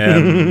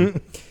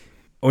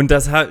 Und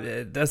das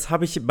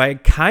hab ich bei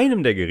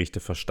keinem der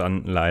Gerichte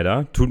verstanden,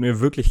 leider. Tut mir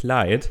wirklich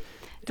leid.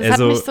 Das hat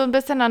mich so ein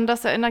bisschen an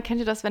das erinnert. Kennt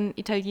ihr das, wenn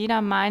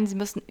Italiener meinen, sie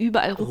müssen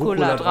überall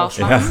Rucola drauf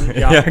machen?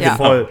 Ja,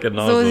 voll.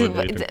 Genau so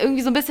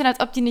irgendwie so ein bisschen, als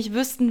ob die nicht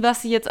wüssten,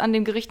 was sie jetzt an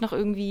dem Gericht noch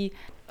irgendwie,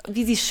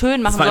 wie sie es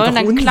schön machen sollen.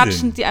 Dann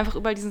klatschen sie einfach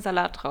überall diesen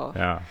Salat drauf.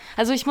 Ja.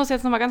 Also ich muss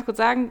jetzt noch mal ganz kurz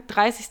sagen,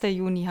 30.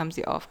 Juni haben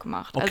sie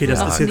aufgemacht. Okay,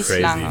 also das ist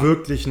jetzt lange.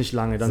 Wirklich nicht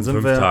lange. Dann sind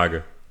 5 wir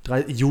Tage.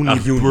 Juni,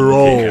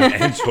 Bro. Okay.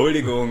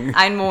 Entschuldigung.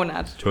 Ein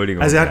Monat.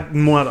 Entschuldigung. Also er hat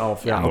einen Monat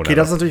auf. Ja. Okay,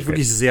 das ist natürlich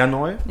wirklich sehr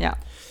neu. Ja.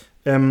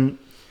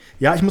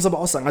 Ja, ich muss aber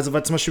auch sagen, also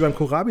weil zum Beispiel beim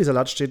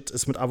Kohlrabi-Salat steht,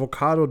 ist mit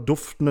Avocado,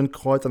 duftenden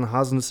Kräutern,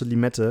 Haselnüsse,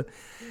 Limette.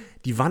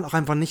 Die waren auch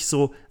einfach nicht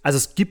so, also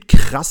es gibt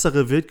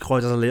krassere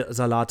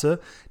Wildkräutersalate,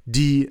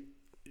 die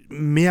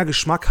mehr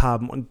Geschmack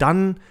haben. Und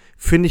dann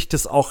finde ich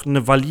das auch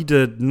eine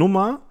valide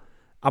Nummer.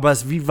 Aber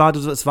es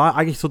war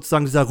eigentlich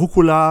sozusagen dieser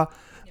Rucola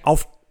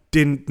auf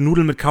den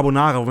Nudeln mit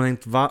Carbonara, wo man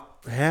denkt,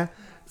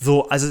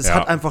 So, also es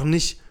hat einfach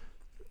nicht.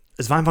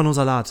 Es war einfach nur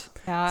Salat.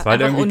 Ja, es war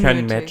halt irgendwie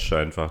kein Match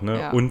einfach, ne?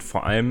 Ja. Und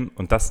vor allem,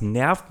 und das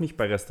nervt mich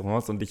bei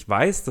Restaurants und ich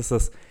weiß, dass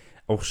das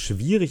auch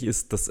schwierig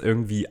ist, das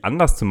irgendwie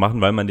anders zu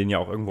machen, weil man den ja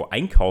auch irgendwo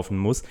einkaufen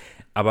muss.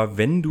 Aber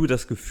wenn du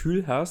das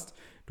Gefühl hast,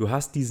 du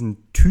hast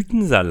diesen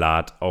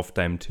Tütensalat auf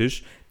deinem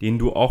Tisch, den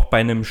du auch bei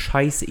einem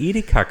scheiß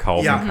Edeka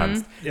kaufen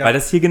kannst. Ja. Weil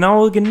das hier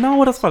genau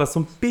das war. Das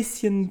so ein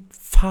bisschen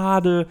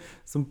fade,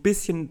 so ein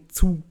bisschen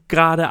zu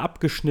gerade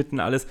abgeschnitten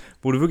alles,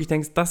 wo du wirklich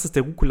denkst, das ist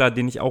der Rucola,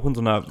 den ich auch in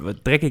so einer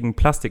dreckigen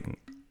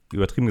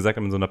übertrieben gesagt,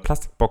 in so einer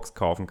Plastikbox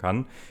kaufen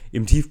kann,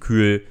 im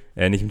Tiefkühl,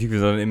 nicht im Tiefkühl,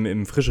 sondern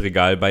im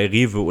Frischregal bei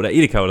Rewe oder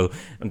Edeka oder so.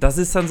 Und das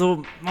ist dann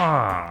so,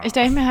 Ich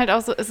denke mir halt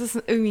auch so, es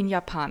ist irgendwie ein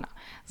Japaner.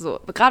 So,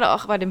 gerade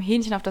auch bei dem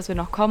Hähnchen, auf das wir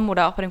noch kommen,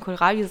 oder auch bei dem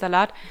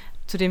Kohlrabi-Salat,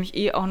 zu dem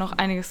ich auch noch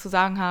einiges zu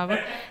sagen habe,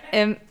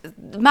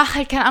 mach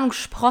halt, keine Ahnung,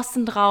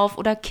 Sprossen drauf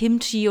oder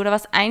Kimchi oder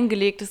was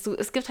Eingelegtes.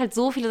 Es gibt halt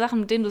so viele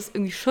Sachen, mit denen du es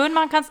irgendwie schön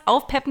machen kannst,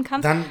 aufpeppen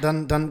kannst.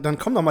 Dann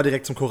komm doch mal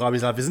direkt zum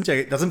Kohlrabi-Salat. Da sind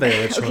wir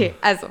ja jetzt schon. Okay,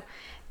 also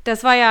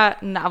das war ja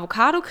eine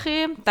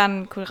Avocado-Creme,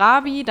 dann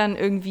Kohlrabi, dann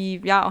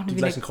irgendwie, ja, auch eine Die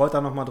gleichen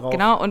Kräuter nochmal drauf.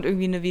 Genau, und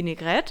irgendwie eine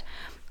Vinaigrette.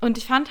 Und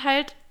ich fand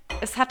halt,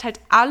 es hat halt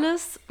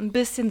alles ein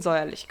bisschen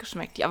säuerlich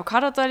geschmeckt. Die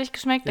Avocado hat säuerlich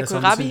geschmeckt, der Ja, es war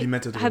ein bisschen Kohlrabi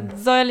Limette drin. hat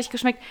säuerlich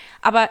geschmeckt.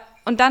 Aber,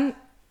 und dann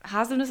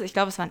Haselnüsse, ich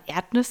glaube, es waren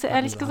Erdnüsse,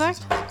 ehrlich gesagt.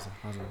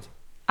 Haselnüsse.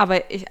 Aber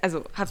habt Das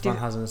waren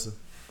ihr, Haselnüsse.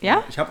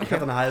 ja? Ich hatte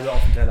eine halbe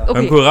auf dem Teller. Okay.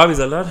 Beim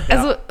Kohlrabi-Salat?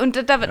 Also, und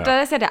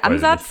da ist ja der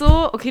Ansatz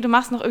so, okay, du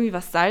machst noch irgendwie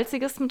was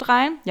Salziges mit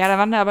rein. Ja, da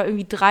waren da aber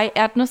irgendwie 3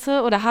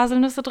 Erdnüsse oder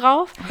Haselnüsse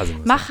drauf.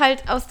 Haselnüsse. Mach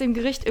halt aus dem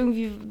Gericht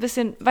irgendwie ein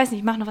bisschen, weiß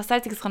nicht, mach noch was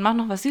Salziges dran, mach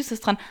noch was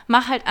Süßes dran.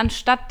 Mach halt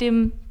anstatt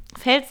dem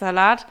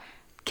Feldsalat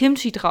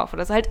Kimchi drauf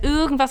oder so. Halt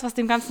irgendwas, was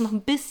dem Ganzen noch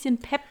ein bisschen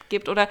Pep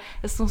gibt oder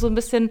es noch so ein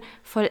bisschen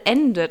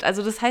vollendet.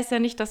 Also das heißt ja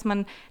nicht, dass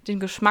man den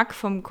Geschmack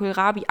vom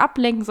Kohlrabi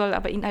ablenken soll,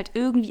 aber ihn halt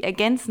irgendwie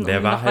ergänzen Der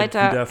und war noch halt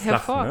weiter wieder flach,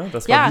 hervor. ne?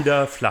 Das ja, war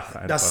wieder flach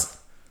einfach.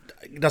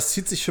 Das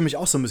zieht sich für mich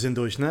auch so ein bisschen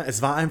durch, ne?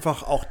 Es war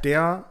einfach auch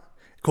der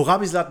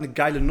Kohlrabi-Salat eine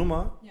geile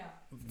Nummer,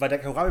 weil der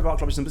Kohlrabi war auch,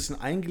 glaube ich, so ein bisschen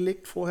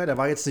eingelegt vorher. Der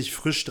war jetzt nicht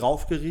frisch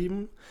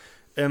draufgerieben,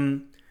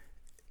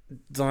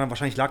 sondern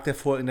wahrscheinlich lag der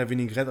vorher in der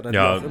Vinaigrette oder wie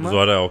auch immer. So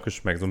hat er auch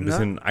geschmeckt. So ein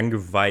bisschen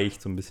angeweicht,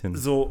 so ein bisschen.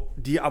 So,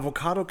 die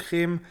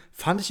Avocado-Creme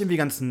fand ich irgendwie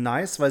ganz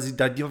nice, weil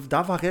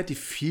da war relativ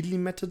viel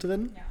Limette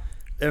drin. Ja.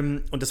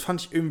 Und das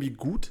fand ich irgendwie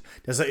gut.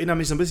 Das erinnert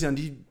mich so ein bisschen an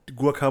die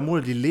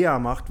Guacamole, die Lea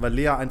macht, weil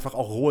Lea einfach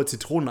auch rohe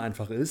Zitronen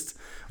einfach isst.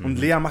 Und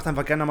Lea macht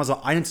einfach gerne mal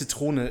so eine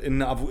Zitrone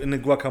in eine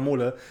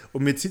Guacamole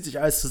und mir zieht sich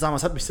alles zusammen.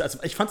 Das hat mich, also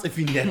ich fand es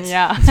irgendwie nett.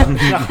 Ja. Das hat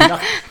mich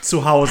nach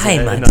zu Hause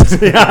Heimat.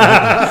 erinnert.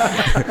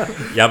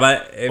 Ja,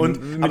 aber,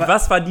 Und- mit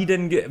was war die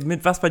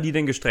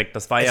denn gestreckt?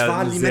 Das war Es ja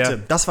war Limette, sehr,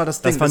 das war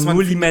das Ding. Das war nur für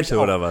mich Limette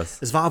auch. oder was?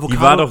 Es war Avocado.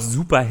 Die war doch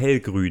super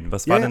hellgrün.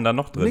 Was war denn da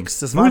noch drin? Nix,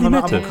 das Nur war einfach nur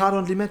Limette. Avocado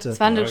und Limette. es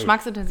war eine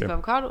geschmacksintensive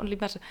Avocado und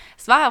Limette.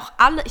 Es war auch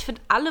ich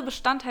finde alle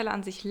Bestandteile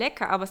an sich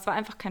lecker, aber es war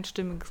einfach kein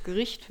stimmiges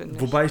Gericht, finde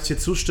ich. Wobei ich dir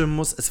zustimmen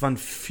muss, es waren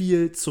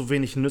viel zu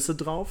wenig Nüsse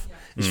drauf.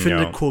 Ich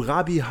finde,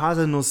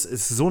 Kohlrabi-Haselnuss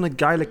ist so eine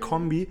geile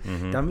Kombi.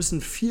 Da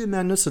müssen viel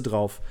mehr Nüsse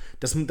drauf.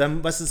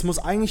 Es muss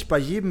eigentlich bei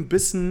jedem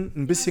Bissen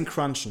ein bisschen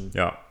crunchen.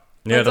 Ja.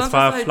 Weil Ja, das sonst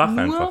war ist halt flach nur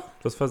einfach.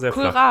 Das war sehr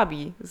flach.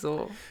 Kohlrabi,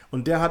 so.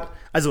 Und der hat,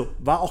 also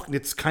war auch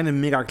jetzt keine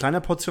mega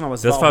kleine Portion, aber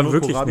es Das war auch war nur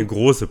wirklich Kohlrabi. eine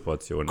große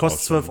Portion. Kostet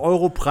auch schon. 12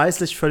 Euro,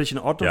 preislich völlig in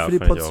Ordnung Ja, für die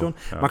fand ich Portion.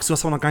 auch, ja. Max, du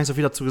hast auch noch gar nicht so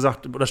viel dazu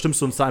gesagt. Oder stimmst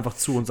du uns da einfach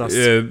zu und sagst,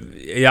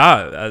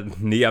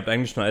 Nee, ihr habt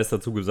eigentlich schon alles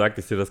dazu gesagt.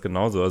 Ich sehe das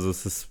genauso. Also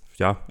es ist,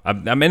 ja,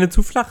 am Ende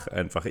zu flach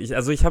einfach. Ich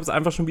habe es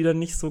einfach schon wieder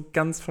nicht so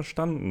ganz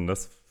verstanden.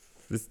 Das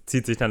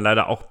zieht sich dann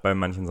leider auch bei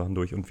manchen Sachen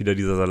durch. Und wieder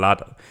dieser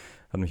Salat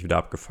hat mich wieder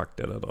abgefuckt,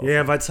 der da drauf.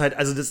 ja, weil es halt,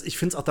 also ich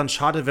finde es auch dann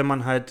schade, wenn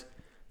man halt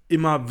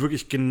immer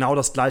wirklich genau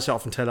das Gleiche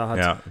auf dem Teller hat.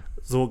 Ja.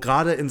 So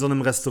gerade in so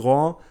einem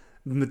Restaurant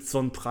mit so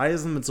einen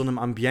Preisen, mit so einem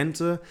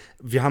Ambiente.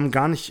 Wir sind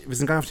gar nicht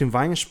auf den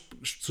Wein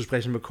zu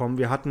sprechen bekommen.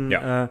 Wir hatten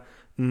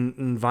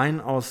einen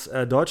Wein aus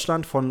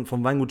Deutschland vom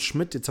Weingut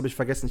Schmidt. Jetzt habe ich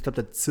vergessen, ich glaube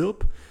der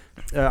Zirp.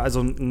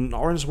 Also ein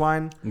Orange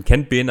Wine.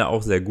 Kennt Bene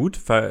auch sehr gut.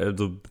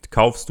 Also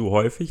kaufst du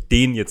häufig.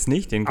 Den jetzt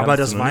nicht, den kannst Aber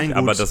das du noch nicht. Weingut-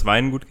 Aber das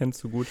Weingut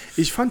kennst du gut.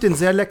 Ich fand den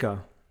sehr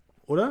lecker,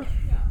 oder?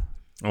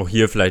 Auch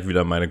hier vielleicht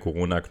wieder meine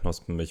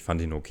Corona-Knospen. Ich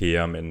fand ihn okay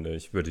am Ende.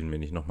 Ich würde ihn mir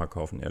nicht nochmal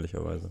kaufen,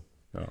 ehrlicherweise.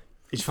 Ja.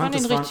 Ich fand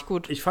ihn richtig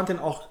gut. Ich fand den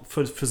auch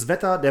fürs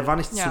Wetter, der war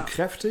nicht Ja. zu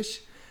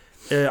kräftig.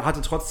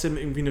 Hatte trotzdem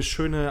irgendwie eine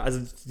schöne,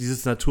 also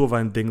dieses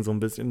Naturwein-Ding so ein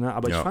bisschen, ne?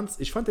 Aber Ja.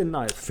 ich fand den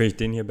nice. Finde ich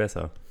den hier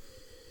besser.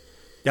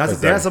 Ja, also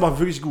Was der sagen? ist aber auch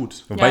wirklich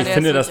gut. Wobei Ja, ich der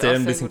finde, ist dass wirklich der auch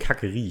ein sehr bisschen gut.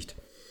 kacke riecht.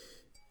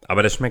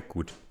 Aber der schmeckt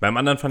gut. Beim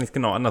anderen fand ich es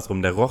genau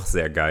andersrum. Der roch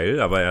sehr geil,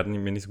 aber er hat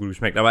mir nicht so gut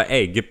geschmeckt. Aber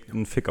ey, gibt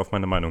einen Fick auf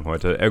meine Meinung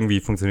heute. Irgendwie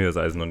funktioniert das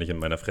alles noch nicht in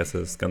meiner Fresse.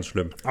 Das ist ganz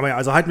schlimm. Aber ja,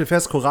 also halten wir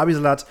fest,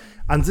 Kohlrabi-Salat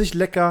an sich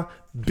lecker,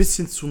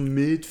 bisschen zu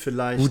mild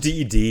vielleicht. Gute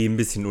Idee, ein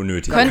bisschen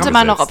unnötig. Könnte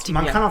man noch umgesetzt.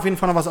 optimieren. Man kann auf jeden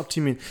Fall noch was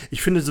optimieren.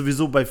 Ich finde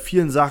sowieso bei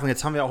vielen Sachen,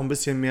 jetzt haben wir auch ein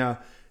bisschen mehr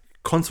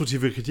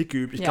konstruktive Kritik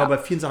geübt. Ich Ja. glaube,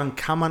 bei vielen Sachen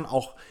kann man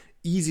auch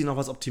easy noch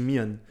was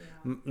optimieren.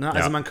 Ne?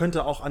 Also Ja. man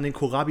könnte auch an den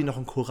Kohlrabi noch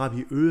ein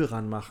Kohlrabi-Öl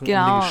ranmachen, um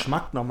Genau. den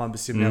Geschmack noch mal ein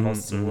bisschen mehr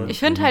rauszuholen. Ich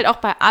finde halt auch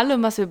bei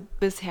allem, was wir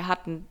bisher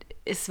hatten,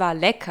 es war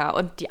lecker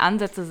und die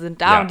Ansätze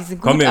sind da Ja, und die sind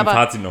gut, kommen wir im aber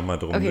Fazit nochmal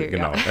drum. Okay,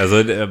 genau. ja.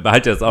 Also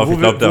behalte das auf. Wo Ich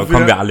glaube, wir- da wo kommen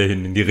wir- wir alle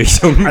hin in die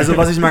Richtung. Also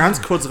was ich mal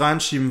ganz kurz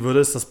reinschieben würde,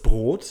 ist das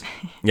Brot.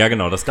 ja,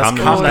 genau. Das Das kam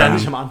kam leider dann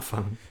nicht am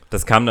Anfang.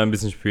 Das kam dann ein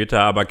bisschen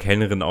später, aber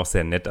Kellnerin auch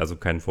sehr nett, also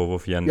kein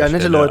Vorwurf hier an Ja, der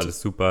nette Stelle, Leute. alles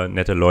super,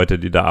 nette Leute,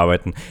 die da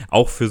arbeiten.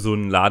 Auch für so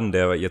einen Laden,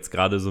 der jetzt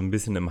gerade so ein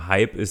bisschen im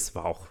Hype ist,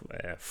 war auch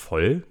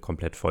voll,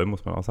 komplett voll,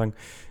 muss man auch sagen.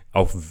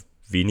 Auch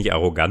wenig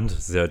arrogant,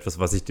 das ist ja etwas,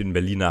 was ich den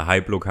Berliner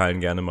Hype-Lokalen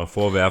gerne mal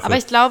vorwerfe. Aber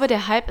ich glaube,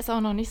 der Hype ist auch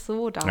noch nicht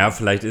so da. ja,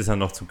 vielleicht ist er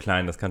noch zu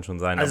klein, das kann schon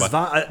sein. Also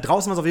aber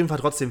draußen war es auf jeden Fall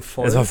trotzdem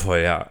voll. es war voll,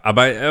 ja.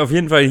 Aber auf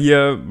jeden Fall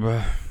hier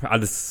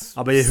alles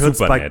Aber ihr hört es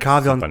super bei nett,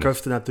 Kaviar super und nett.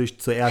 Köfte natürlich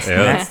zuerst. Ja,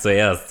 Ne? jetzt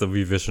zuerst, so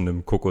wie wir schon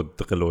im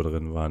Cocodrillo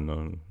drin waren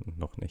und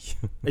noch nicht.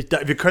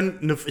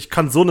 Ich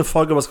kann so eine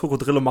Folge über das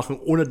Cocodrillo machen,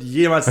 ohne die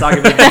jemals da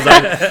gewesen zu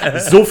sein.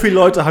 So viele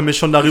Leute haben mir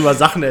schon darüber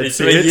Sachen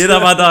erzählt.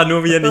 Jeder war da,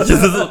 nur wir nicht. Das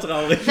ist so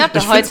traurig. Ich habe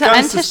Ich da find's heute gar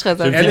einen nicht so- Tisch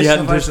reserviert. Die hatten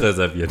einen Tisch Ehrlicherweise-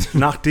 reserviert.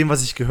 Nach dem,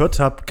 was ich gehört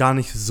habe, gar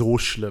nicht so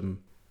schlimm.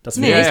 Das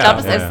Nee, wäre- ich glaube,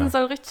 das ja, Essen ja.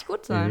 soll richtig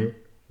gut sein.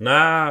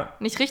 Na,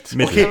 Nicht richtig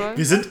Mit- gut, Okay, aber-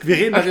 wir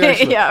reden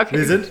Okay, ja, okay.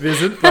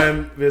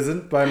 Wir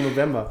sind beim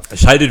November.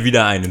 schaltet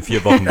wieder ein in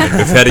 4 Wochen, wenn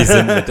wir fertig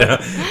sind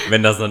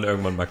wenn das dann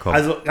irgendwann mal kommt.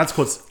 Also ganz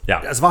kurz.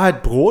 Ja. Es war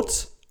halt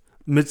Brot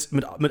mit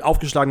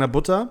aufgeschlagener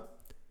Butter.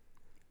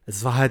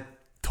 Es war halt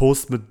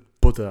Toast mit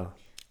Butter.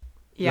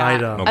 Ja.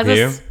 Leider.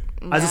 Okay.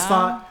 Also es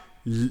war.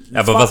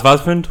 Aber was war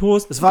es für ein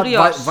Toast? Es war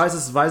Brioche.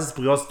 weißes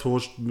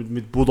Brioche-Toast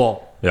mit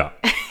Butter. Ja.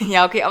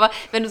 Ja, okay, aber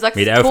wenn du sagst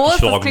Mit Toast, das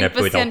aufgeschlagener klingt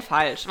ein bisschen Butter.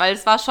 falsch, weil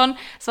es war so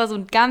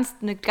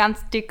eine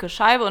ganz dicke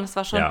Scheibe und es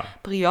war schon Ja.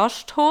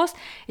 Brioche-Toast.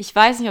 Ich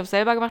weiß nicht, ob es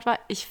selber gemacht war.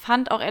 Ich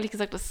fand auch ehrlich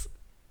gesagt, es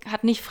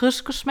hat nicht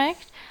frisch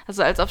geschmeckt.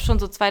 Also als ob es schon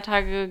so 2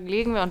 Tage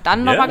gelegen wäre und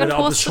dann nochmal Oder ob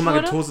es getoastet schon mal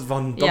wurde. getoastet war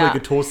und doppelt Ja.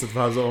 getoastet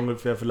war, so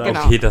ungefähr vielleicht.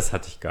 Genau. Okay, das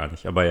hatte ich gar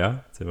nicht. Aber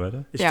ja, erzähl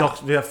weiter. Ich Ja.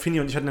 dachte, Fini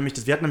und ich hatten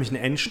nämlich ein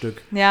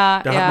Endstück. Ja,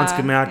 Da ja, hat man es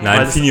gemerkt. Ja. Nein,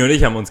 weil es- Fini und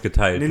ich haben uns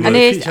geteilt.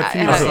 nee, ich habe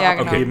Fini ja, das ja,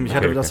 genau. abgegeben. Ich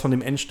hatte Okay. das von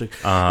dem Endstück.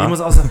 Aha. Ich muss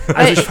auch sagen, also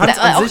Weil ich fand es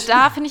auch an sich.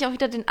 da finde ich auch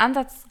wieder den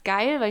Ansatz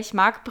geil, weil ich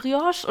mag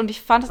Brioche und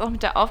ich fand es auch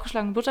mit der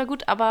aufgeschlagenen Butter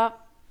gut, aber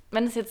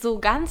wenn es jetzt so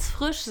ganz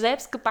frisch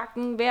selbst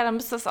gebacken wäre, dann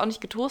müsste das auch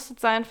nicht getoastet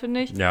sein, finde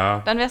ich.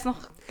 Ja. Dann wäre es noch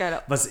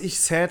geiler. Was ich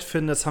sad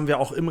finde, das haben wir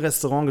auch im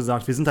Restaurant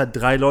gesagt, wir sind halt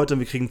 3 Leute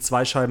und wir kriegen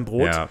 2 Scheiben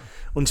Brot. Ja.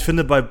 Und ich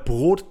finde, bei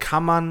Brot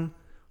kann man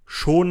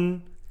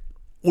schon,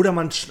 oder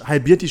man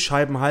halbiert die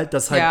Scheiben halt,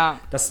 dass Ja.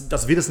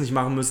 dass wir das nicht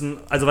machen müssen.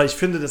 Also, weil ich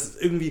finde, das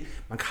ist irgendwie,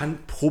 man kann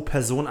pro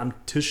Person am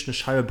Tisch eine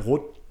Scheibe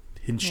Brot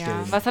hinstellen.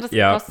 Ja. Was hat es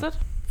Ja. gekostet?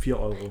 4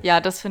 Euro.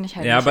 Ja, das finde ich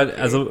halt Ja, nicht aber okay.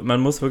 also man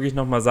muss wirklich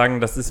nochmal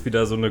sagen, das ist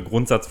wieder so eine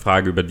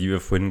Grundsatzfrage, über die wir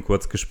vorhin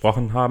kurz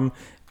gesprochen haben,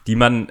 die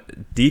man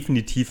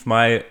definitiv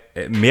mal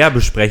mehr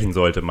besprechen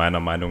sollte,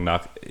 meiner Meinung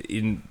nach,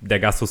 in der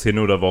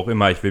Gastro-Szene oder wo auch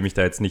immer. Ich will mich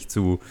da jetzt nicht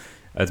zu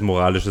als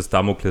moralisches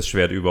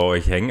Damoklesschwert über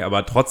euch hängen,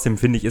 aber trotzdem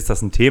finde ich, ist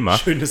das ein Thema.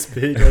 Schönes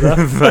Bild, oder?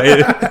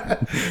 Weil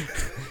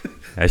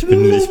ja, ich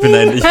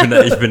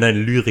bin ein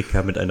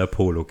Lyriker mit einer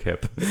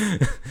Polo-Cap.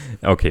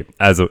 Okay,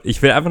 also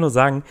ich will einfach nur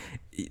sagen,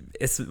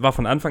 es war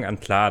von Anfang an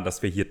klar,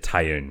 dass wir hier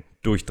teilen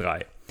durch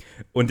 3.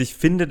 Und ich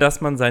finde, dass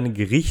man seine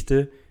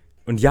Gerichte,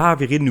 und ja,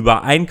 wir reden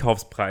über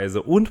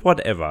Einkaufspreise und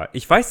whatever.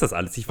 Ich weiß das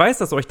alles. Ich weiß,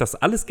 dass euch das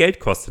alles Geld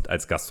kostet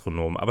als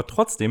Gastronom. Aber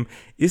trotzdem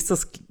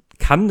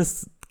kann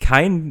es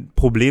kein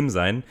Problem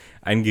sein,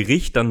 ein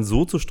Gericht dann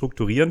so zu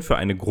strukturieren für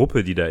eine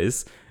Gruppe, die da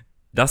ist,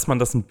 dass man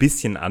das ein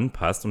bisschen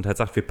anpasst und halt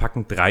sagt, wir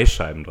packen 3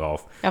 Scheiben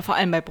drauf. Ja, vor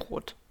allem bei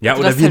Brot. Ja,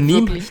 Also oder das ist wir halt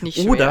nehmen, wirklich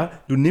nicht schwer. oder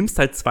du nimmst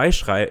halt 2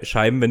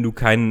 Scheiben, wenn du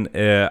keinen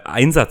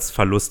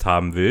Einsatzverlust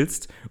haben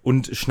willst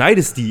und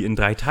schneidest die in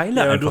 3 Teile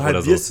Ja, einfach du oder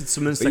halbierst so. sie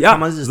zumindest, dann Ja, kann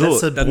man sich das so,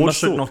 letzte dann machst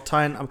Brotstück du. noch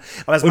teilen. Aber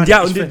das Und meine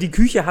ja, ich, und die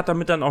Küche hat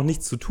damit dann auch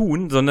nichts zu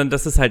tun, sondern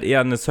das ist halt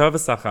eher eine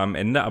Service-Sache am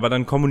Ende, aber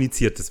dann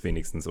kommuniziert es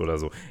wenigstens oder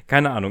so.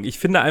 Keine Ahnung. Ich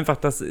finde einfach,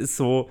 das ist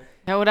so,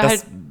 Ja, oder das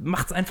halt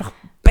macht es einfach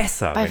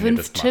besser, bei wenn ihr 5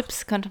 das macht.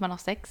 Chips könnte man noch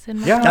 6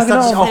 hinmachen. Ja, das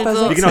dachte ich auch.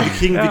 Also- Genau,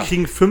 wir Ja.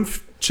 kriegen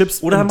 5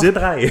 Chips Oder im macht Dip.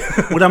 3.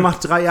 Oder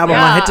macht 3, ja, aber Ja.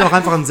 man hätte auch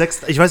einfach einen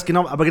 6. Ich weiß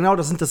genau, aber genau,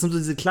 das sind so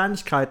diese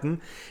Kleinigkeiten,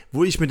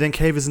 wo ich mir denke,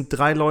 hey, wir sind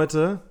 3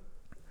 Leute.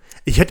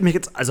 Ich hätte mich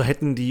jetzt, also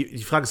hätten die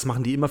Frage ist,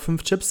 machen die immer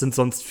 5 Chips? Sind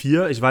sonst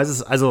 4? Ich weiß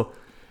es, also,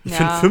 ich Ja.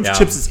 finde 5 Ja.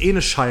 Chips ist eh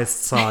eine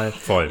Scheißzahl.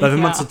 Voll. Weil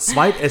wenn man Ja. zu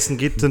zweit essen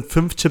geht, sind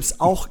 5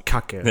 Chips auch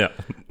Kacke. Ja.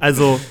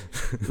 Also,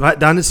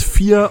 dann ist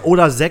 4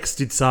 oder 6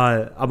 die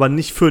Zahl, aber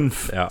nicht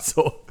 5. Ja.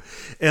 So.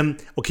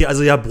 Okay,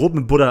 also ja, Brot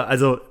mit Butter.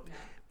 Also,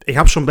 ich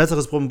habe schon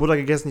besseres Brot mit Butter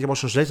gegessen, ich habe auch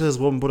schon schlechteres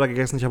Brot mit Butter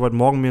gegessen. Ich habe heute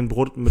Morgen mir ein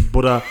Brot mit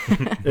Butter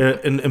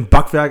im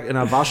Backwerk in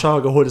der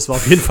Warschau geholt. Es war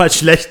auf jeden Fall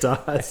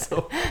schlechter.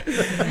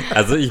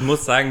 Also ich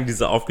muss sagen,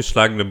 diese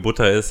aufgeschlagene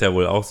Butter ist ja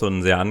wohl auch so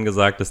ein sehr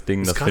angesagtes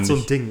Ding. Das ist Das gerade finde so ein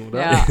ich, Ding,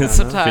 oder? Ja,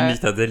 total. finde ich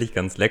tatsächlich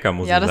ganz lecker,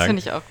 muss Ja, ich das sagen.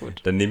 finde ich auch gut.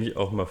 Dann nehme ich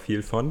auch mal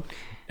viel von.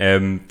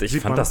 Ich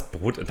Sieht fand man. das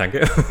Brot,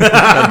 danke,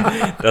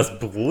 das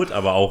Brot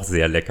aber auch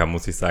sehr lecker,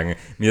 muss ich sagen.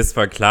 Mir ist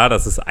zwar klar,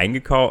 dass es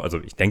eingekauft, also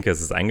ich denke, es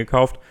ist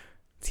eingekauft,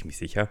 ziemlich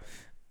sicher,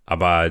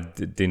 aber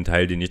den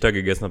Teil, den ich da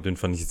gegessen habe, den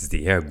fand ich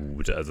sehr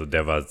gut. Also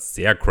der war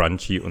sehr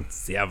crunchy und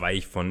sehr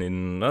weich von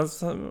innen.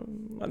 Das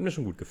hat mir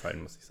schon gut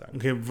gefallen, muss ich sagen.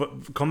 Okay,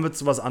 kommen wir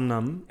zu was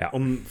anderem, Ja.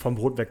 um vom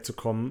Brot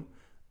wegzukommen.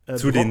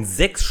 Zu den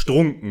 6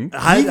 Strunken, die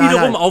Halt,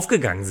 wiederum halt.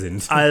 aufgegangen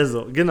sind.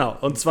 Also, genau.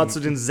 Und zwar zu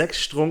den 6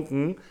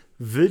 Strunken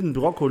wilden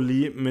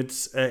Brokkoli mit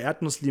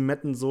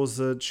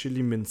Erdnuss-Limettensoße,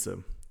 Chili-Minze.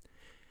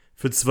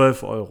 Für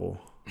 12 Euro.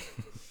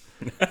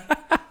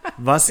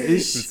 Was ich,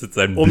 Willst du jetzt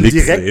seinen um Blick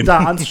direkt sehen? da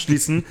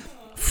anzuschließen,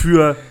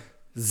 für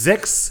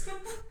 6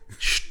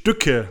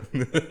 Stücke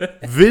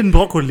wilden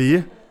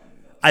Brokkoli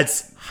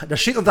das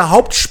steht unter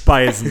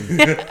Hauptspeisen.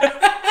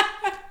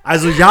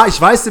 Also ja, ich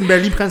weiß, in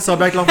Berlin-Prenzlauer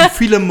Berg laufen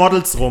viele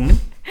Models rum.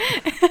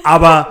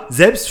 Aber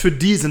selbst für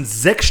die sind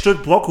 6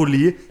 Stück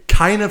Brokkoli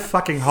keine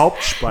fucking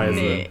Hauptspeise.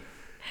 Nee.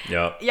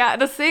 Ja. Ja,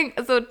 deswegen,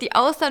 also die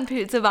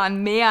Austernpilze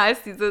waren mehr als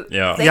diese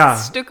Ja. 6 Ja.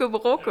 Stücke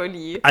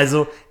Brokkoli.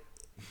 Also,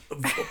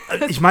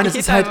 ich meine, es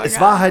geht ist halt, aber es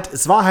gar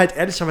war halt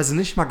ehrlicherweise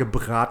nicht mal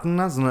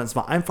gebratener, sondern es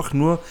war einfach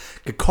nur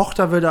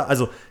gekochter wilder,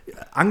 also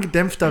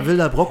angedämpfter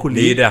wilder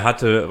Brokkoli. Nee, der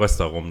hatte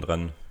Röstaromen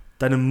dran.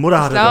 Deine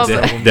Mutter hatte glaube-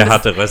 das darum. Der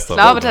hatte Ich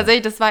Restaurant. glaube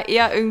tatsächlich, das war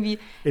eher irgendwie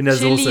In der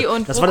Chili Soße.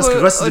 und Das war das Brokkoli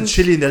geröstete und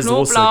Chili in der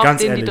Soße, Knoblauch,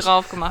 ganz den ehrlich. die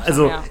drauf gemacht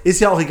Also, haben, ja. ist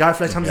ja auch egal,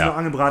 vielleicht haben sie Ja. noch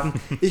angebraten.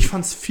 Ich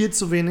fand es viel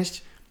zu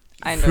wenig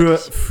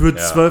Eindeutig. für Ja.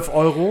 12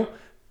 Euro.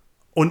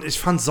 Und ich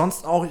fand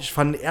sonst auch,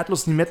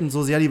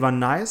 Erdnuss-Limettensoße, ja, die war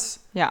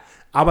nice. Ja.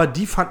 Aber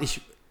die fand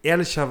ich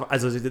ehrlicherweise,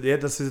 also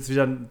das ist jetzt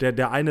wieder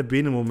der eine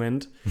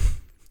Bene-Moment.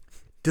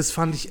 Das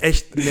fand ich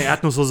echt eine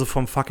Erdnusssoße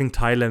vom fucking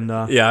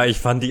Thailänder. Ja, ich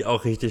fand die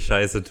auch richtig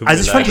scheiße. Tut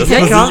Also mir ich fand leid, die das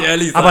muss lecker, ich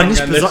ehrlich aber sagen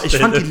nicht an der besonders. Ich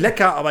fand die Stelle.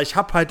 lecker, aber ich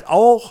habe halt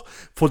auch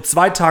vor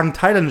 2 Tagen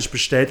thailändisch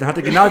bestellt und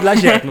hatte genau die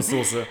gleiche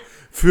Erdnusssoße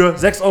für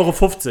 6,50 Euro.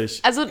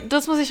 Also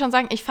das muss ich schon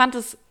sagen, ich fand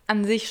es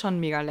an sich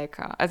schon mega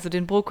lecker. Also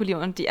den Brokkoli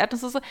und die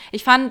Erdnusssoße.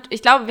 Ich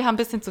glaube, wir haben ein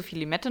bisschen zu viel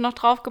Limette noch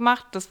drauf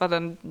gemacht. Das war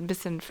dann ein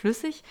bisschen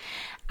flüssig.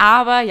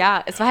 Aber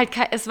ja, es war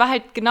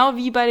halt genau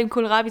wie bei dem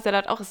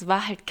Kohlrabi-Salat auch, es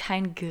war halt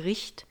kein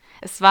Gericht.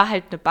 Es war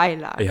halt eine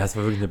Beilage. Ja, es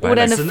war wirklich eine Oder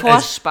Beilage. eine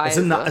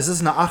Vorspeise. Es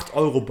ist eine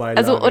 8-Euro-Beilage.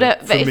 Also, oder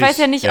für ich mich. weiß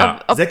ja nicht, Ja.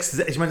 ob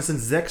Ich meine, es sind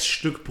 6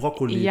 Stück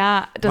Brokkoli.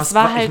 Ja, das was,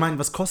 war halt- Ich meine,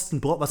 was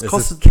kostet was Es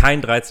kostet? ist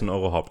kein 13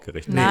 Euro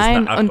Hauptgericht. Nee, Nein,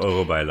 es ist eine 8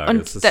 Euro Beilage.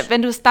 Es Und ist,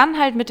 wenn du es dann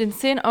halt mit den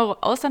 10 Euro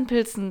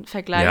Austernpilzen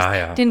vergleichst, Ja,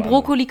 ja, den Wahnsinn.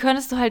 Brokkoli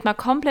könntest du halt mal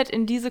komplett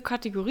in diese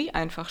Kategorie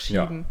einfach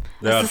schieben.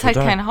 Ja, Das ist halt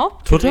total. kein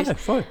Hauptgericht. Total,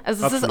 voll.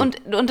 Also es ist,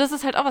 Absolut. und das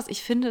ist halt auch was,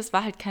 ich finde, es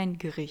war halt kein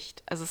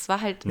Gericht. Also es war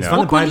halt Es war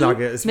eine Brokkoli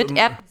Beilage. Es mit wird-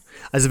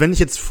 Also wenn ich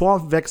jetzt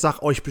vorweg sage,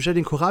 oh, ich bestelle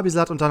den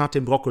Kohlrabi-Salat und danach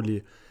den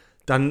Brokkoli,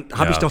 dann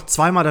habe Ja. ich noch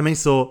zweimal, dann bin ich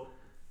so,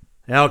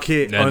 ja,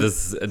 okay. Ja, Und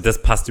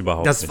das passt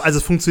überhaupt nicht. also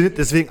es funktioniert,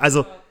 deswegen,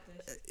 also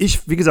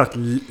wie gesagt,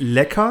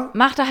 lecker.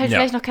 Macht da halt Ja.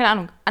 vielleicht noch, keine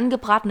Ahnung,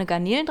 angebratene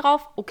Garnelen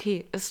drauf,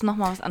 okay, ist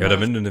nochmal was Ja, anderes.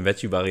 oder wenn du eine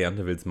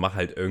Veggie-Variante willst, mach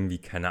halt irgendwie,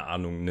 keine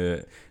Ahnung,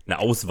 eine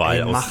Auswahl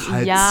Ey, aus. mach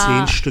halt Ja.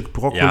 10 Stück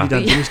Brokkoli, Ja.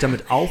 dann bin ich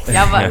damit auch.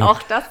 ja, aber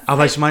auch das.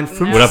 Aber ich meine,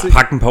 50. Oder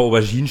pack ein paar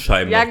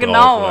Auberginenscheiben Ja, noch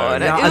genau, drauf.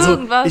 oder- Ja, also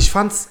irgendwas. ich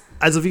fand's,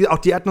 also wie auch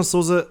die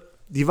Erdnusssoße,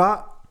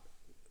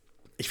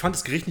 ich fand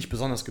das Gericht nicht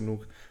besonders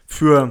genug.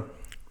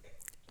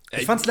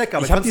 Ich fand's lecker,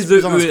 aber Ich habe fand's nicht diese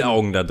besonders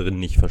Ölaugen da drin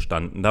nicht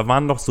verstanden. Da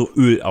waren doch so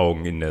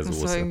Ölaugen in der Das war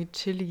Soße. irgendwie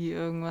Chili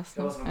irgendwas.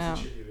 Ne? Ja.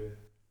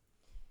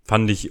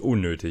 Fand ich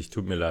unnötig,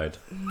 tut mir leid.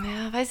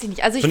 Ja, weiß ich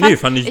nicht. Also Nee,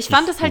 fand ich ich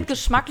fand es halt gut.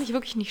 geschmacklich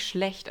wirklich nicht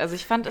schlecht. Also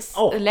ich fand es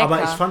auch, lecker.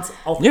 aber ich fand's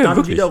auch Ja, dann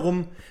wirklich.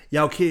 wiederum,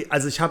 ja okay,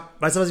 also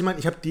weißt du was ich meine?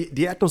 Ich habe die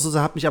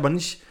Erdnusssoße hat mich aber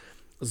nicht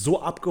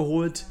so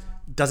abgeholt,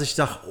 dass ich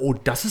dachte, oh,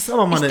 das ist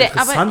aber mal eine aber,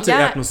 interessante ja,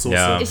 Erdnusssoße.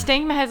 Ja. Ich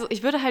denke mir halt so,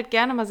 ich würde halt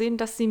gerne mal sehen,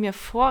 dass sie mir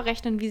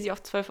vorrechnen, wie sie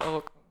auf 12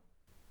 Euro kommen.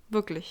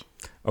 Wirklich.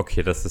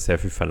 Okay, das ist sehr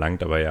viel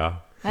verlangt, aber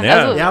ja. Nein, Ja,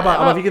 also- Ja, aber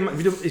Aber-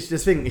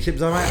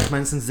 ich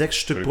meine, es sind 6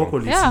 Stück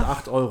Brokkoli, es Ja. sind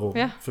 8 Euro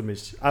Ja. für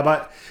mich.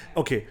 Aber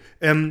okay,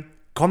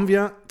 kommen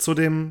wir zu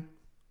dem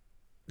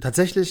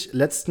tatsächlich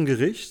letzten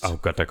Gericht. Oh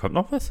Gott, da kommt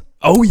noch was?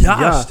 Oh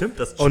ja, Ja, stimmt.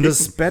 Das und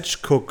das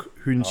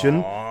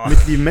Spatchcook-Hühnchen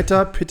mit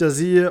Limetta,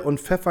 Petersilie und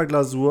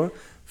Pfefferglasur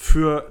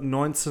für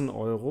 19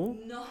 Euro.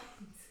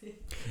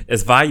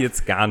 Es war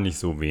jetzt gar nicht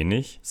so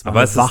wenig, war aber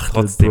eine es ist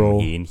Wachtel, trotzdem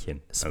Bro.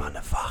 Hähnchen. Es war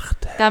eine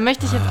Wachtel. Da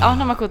möchte ich jetzt auch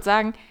noch mal kurz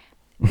sagen,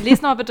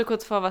 les noch mal bitte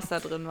kurz vor, was da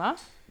drin war.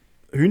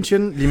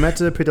 Hühnchen,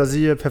 Limette,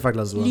 Petersilie,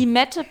 Pfefferglasur.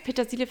 Limette,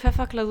 Petersilie,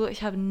 Pfefferglasur,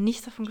 ich habe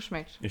nichts davon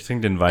geschmeckt. Ich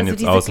trinke den Wein Also jetzt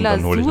diese aus und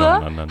dann hole ich noch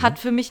einen anderen. hat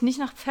für mich nicht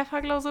nach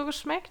Pfefferglasur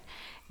geschmeckt.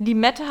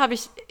 Limette habe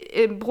ich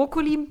im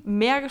Brokkoli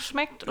mehr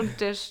geschmeckt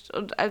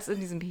und als in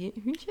diesem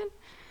Hühnchen.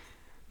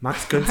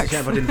 Max gönnt sich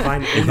einfach den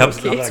Wein, Ich ohne hab's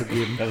es gesagt.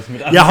 nachzugeben. Das ist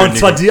mit Ja, und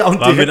zwar dir und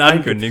War mit direkt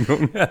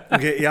Ankündigung.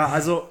 Okay, ja,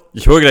 also,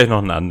 Ich hole gleich noch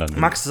einen anderen.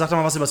 Max, sag doch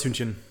mal was über das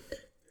Hühnchen.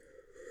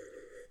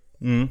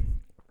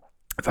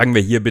 Fangen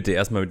wir hier bitte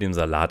erstmal mit dem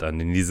Salat an,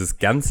 denn dieses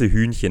ganze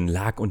Hühnchen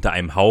lag unter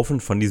einem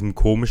Haufen von diesem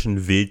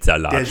komischen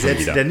Wildsalat schon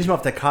wieder. Der nicht mal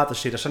auf der Karte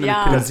steht. Da stand Ja.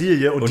 nämlich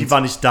Petersilie und die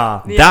war nicht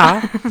da.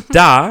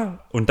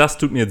 Und das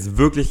tut mir jetzt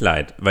wirklich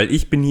leid, weil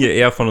ich bin hier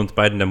eher von uns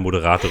beiden der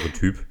moderatere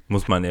Typ,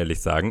 muss man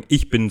ehrlich sagen.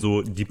 Ich bin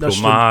so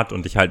Diplomat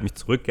und ich halte mich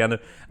zurück gerne.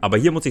 Aber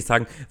hier muss ich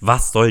sagen,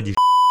 was soll die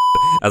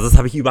Also das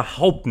habe ich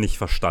überhaupt nicht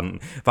verstanden.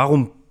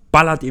 Warum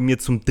ballert ihr mir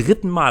zum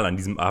 3. Mal an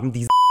diesem Abend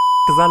diesen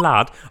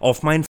Salat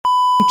auf meinen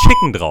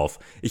Chicken drauf?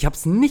 Ich habe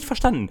es nicht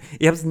verstanden.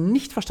 Ich habe es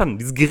nicht verstanden.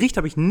 Dieses Gericht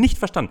habe ich nicht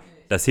verstanden.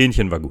 Das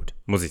Hähnchen war gut,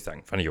 muss ich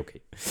sagen. Fand ich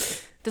okay.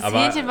 Das Aber-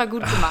 Hähnchen war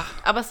gut gemacht,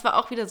 aber es war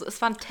auch wieder so, es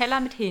war ein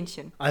Teller mit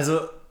Hähnchen. Also,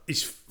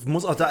 ich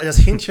muss auch da, das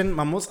Hähnchen,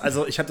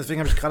 deswegen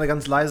habe ich gerade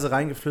ganz leise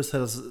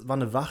reingeflüstert, das war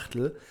eine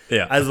Wachtel.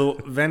 Ja. Also,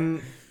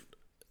 wenn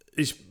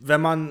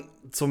man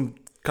zum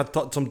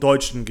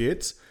Deutschen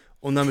geht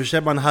und dann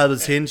bestellt man ein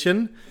halbes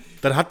Hähnchen,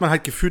 dann hat man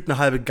halt gefühlt eine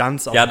halbe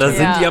Gans auf Ja, da dem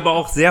sind Ja. die aber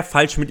auch sehr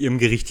falsch mit ihrem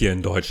Gericht hier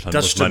in Deutschland,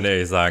 Das muss man stimmt.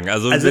 ehrlich sagen.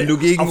 Also Also, wenn du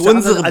gegen auf der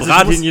unsere anderen- also ich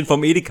muss- Brathähnchen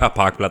vom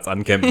Edeka-Parkplatz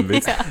ankämpfen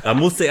willst, dann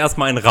musst du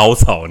erstmal einen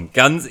raushauen,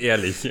 ganz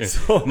ehrlich.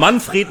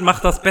 Manfred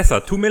macht das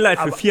besser. Tut mir leid,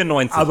 für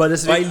 4,90. aber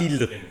deswegen- Bei Lidl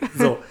drin.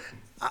 So,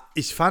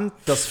 ich fand,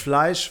 das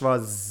Fleisch war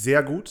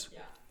sehr gut.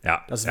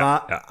 Ja, Das ja,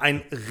 war ja.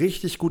 ein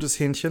richtig gutes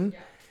Hähnchen.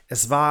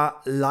 Es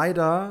war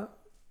leider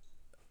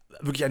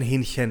wirklich ein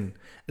Hähnchen.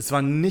 Es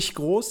war nicht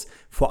groß,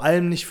 vor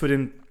allem nicht für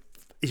den.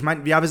 Ich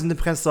meine, ja, wir sind im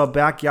Prenzlauer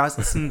Berg, ja, es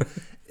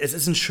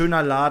ist ein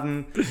schöner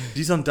Laden,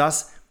 dies und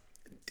das.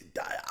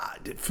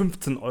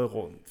 15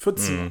 Euro,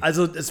 14.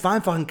 Also es war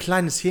einfach ein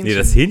kleines Hähnchen. Nee,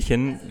 das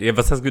Hähnchen, ja,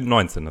 was hast du,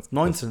 19?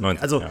 19.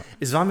 Also ja.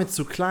 es war mir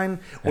zu klein.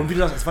 Und wie du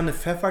sagst, es war eine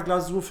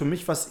Pfefferglasur. Für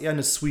mich war es eher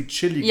eine Sweet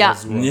Chili Ja,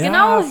 Glasur. Ja,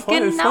 genau.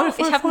 voll,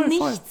 Ich habe voll.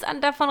 nichts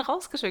davon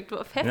rausgeschickt.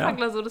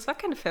 Pfefferglasur, das war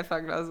keine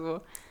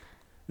Pfefferglasur.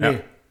 Nee. Ja.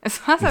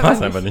 Es war es War's einfach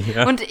nicht. einfach nicht,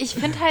 ja. Und ich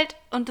finde halt,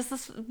 und das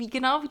ist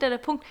genau wieder der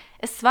Punkt,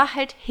 es war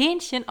halt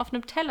Hähnchen auf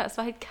einem Teller. Es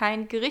war halt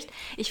kein Gericht.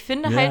 Ich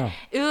finde Ja. halt,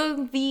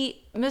 irgendwie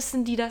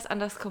müssen die das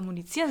anders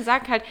kommunizieren.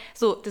 Sag halt,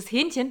 so, das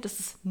Hähnchen, das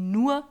ist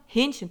nur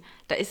Hähnchen.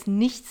 Da ist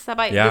nichts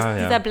dabei. Ja,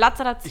 Dieser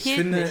Blattsalat Ich zählt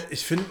finde,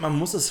 nicht. man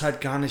muss es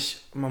halt gar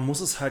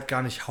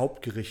nicht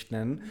Hauptgericht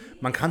nennen.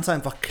 Man kann es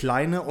einfach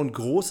kleine und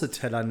große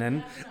Teller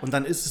nennen und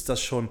dann ist es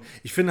das schon.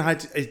 Ich finde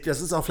halt,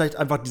 das ist auch vielleicht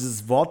einfach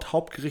dieses Wort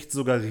Hauptgericht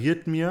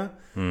suggeriert mir,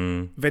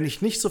 wenn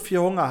ich nicht so viel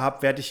Hunger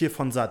habe, werde ich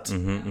hiervon satt.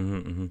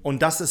 Und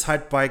das ist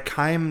halt bei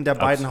keinem der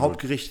beiden Absolut.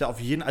 Hauptgerichte auf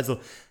jeden, also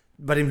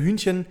bei dem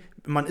Hühnchen,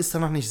 man ist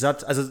danach nicht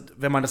satt, also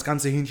wenn man das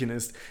ganze Hähnchen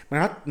isst. Man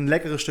hat ein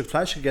leckeres Stück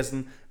Fleisch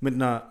gegessen mit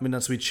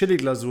einer Sweet Chili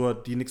Glasur,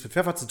 die nichts mit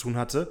Pfeffer zu tun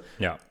hatte.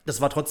 Ja. Das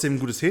war trotzdem ein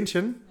gutes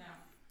Hähnchen.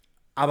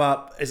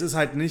 Aber es ist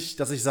halt nicht,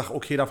 dass ich sage,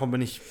 okay, davon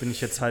bin ich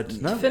jetzt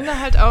halt, ne? Ich finde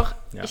halt auch,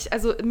 Ja.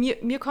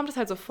 mir kommt es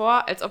halt so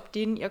vor, als ob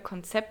denen ihr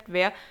Konzept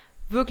wäre,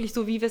 wirklich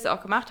so, wie wir es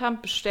auch gemacht haben,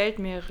 bestellt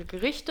mehrere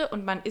Gerichte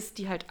und man isst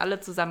die halt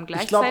alle zusammen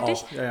Ich glaub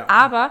gleichzeitig. auch, ja.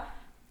 Aber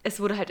es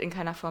wurde halt in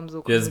keiner Form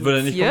so Ja, das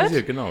wurde nicht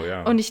kommuniziert, genau,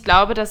 ja. Und ich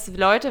glaube, dass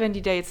Leute, wenn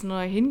die da jetzt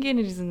neu hingehen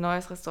in dieses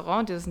neues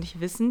Restaurant, die das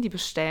nicht wissen, die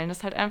bestellen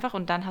das halt einfach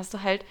und dann hast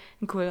du halt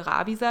einen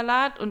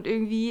Kohlrabi-Salat und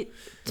irgendwie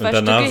 2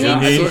 danach Stücke so ein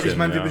Also Hähnchen. Hähnchen, ich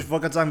meine, ja. ich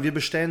wollte gerade sagen, wir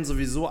bestellen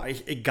sowieso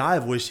eigentlich,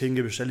 egal wo ich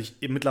hingehe, bestelle ich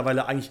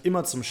mittlerweile eigentlich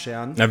immer zum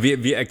Scheren. Na,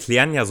 wir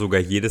erklären ja sogar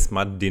jedes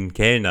Mal den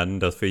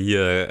Kellnern, dass wir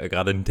hier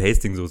gerade ein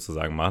Tasting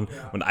sozusagen machen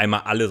und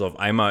einmal alles auf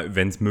einmal,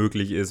 wenn es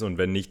möglich ist und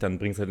wenn nicht, dann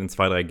bring's halt in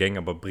 2, 3 Gängen,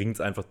 aber bring's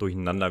einfach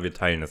durcheinander, wir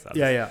teilen das alles.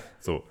 Ja.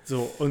 So.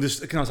 So, und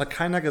es hat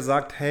keiner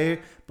gesagt, hey,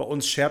 bei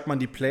uns shared man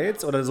die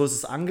Plates oder so ist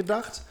es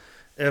angedacht.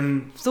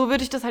 So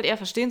würde ich das halt eher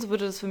verstehen, so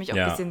würde das für mich auch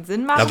Ja. ein bisschen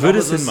Sinn machen. Da würde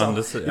es Aber so Sinn ist machen, auch-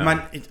 das, ja. Ich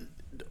meine,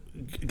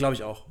 glaube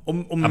ich auch.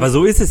 Aber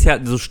so ist es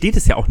ja, so steht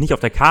es ja auch nicht auf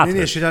der Karte.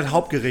 Nee, steht halt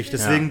Hauptgericht.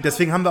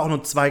 Deswegen haben wir auch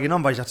nur 2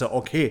 genommen, weil ich dachte,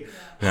 okay,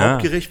 Ja.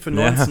 Hauptgericht für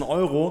 19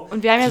 Euro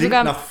Und wir haben ja klingt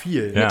sogar nach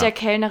viel. Ja. mit der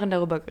Kellnerin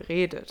darüber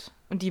geredet.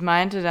 Und die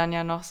meinte dann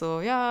ja noch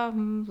so, ja,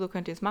 so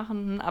könnt ihr es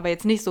machen. Aber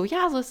jetzt nicht so,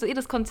 ja, so ist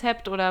das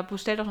Konzept oder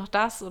bestellt doch noch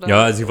das. Oder,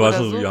 Ja, sie war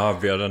oder so, ja,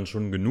 wäre dann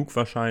schon genug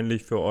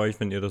wahrscheinlich für euch,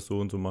 wenn ihr das so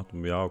und so macht.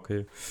 Und ja,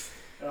 okay.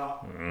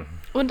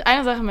 Und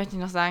eine Sache möchte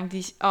ich noch sagen, die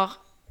ich auch,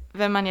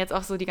 wenn man jetzt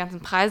auch so die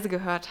ganzen Preise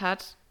gehört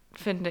hat,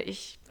 finde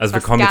ich, Also wir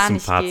was kommen gar jetzt zum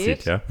nicht Fazit,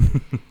 geht, ja.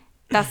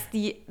 dass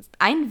die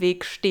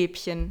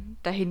Einwegstäbchen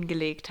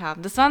dahingelegt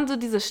haben. Das waren so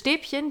diese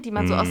Stäbchen, die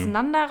man so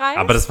auseinanderreißt.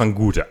 Aber das waren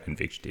gute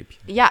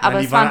Einwegstäbchen. Ja, aber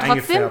die es waren waren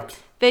trotzdem eingefärbt.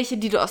 welche,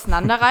 die du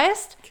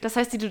auseinanderreißt. Das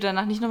heißt, die du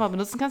danach nicht nochmal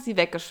benutzen kannst, die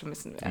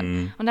weggeschmissen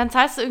werden. Und dann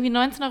zahlst du irgendwie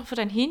 19 Euro für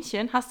dein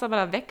Hähnchen, hast aber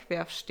da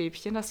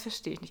Wegwerfstäbchen, das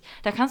verstehe ich nicht.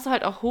 Da kannst du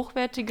halt auch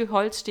hochwertige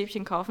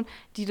Holzstäbchen kaufen,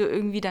 die du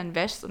irgendwie dann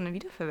wäschst und dann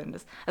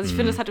wiederverwendest. Also ich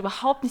finde, das hat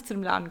überhaupt nicht zu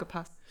dem Laden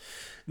gepasst.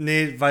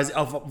 Nee, weil sie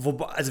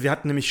auch, also wir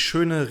hatten nämlich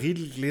schöne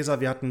Riedelgläser,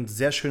 wir hatten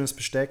sehr schönes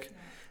Besteck,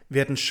 wir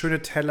hatten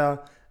schöne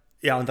Teller,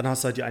 ja, und dann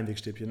hast du halt die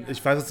Einwegstäbchen.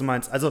 Ich weiß, was du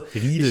meinst. Also,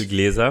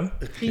 Riedelgläser.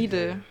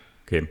 Riedel.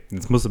 Okay,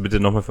 jetzt musst du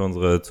bitte nochmal für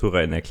unsere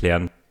ZuhörerInnen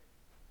erklären.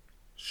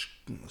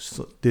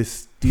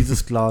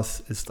 dieses Glas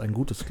ist ein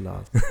gutes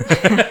Glas.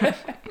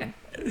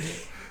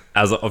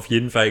 Also auf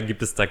jeden Fall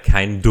gibt es da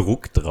keinen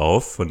Druck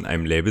drauf von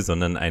einem Label,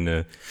 sondern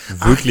eine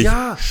wirklich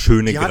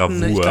schöne die hatten,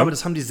 Gravur. ich glaube,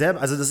 das haben die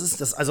selber, also das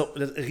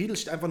Riedel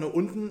steht einfach nur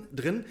unten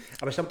drin,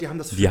 aber ich glaube, die haben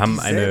das für Die haben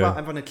selber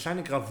einfach eine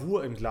kleine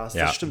Gravur im Glas.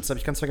 Ja. Das stimmt, das habe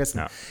ich ganz vergessen.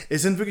 Ja.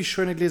 Es sind wirklich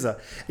schöne Gläser.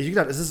 Wie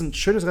gesagt, es ist ein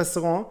schönes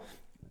Restaurant.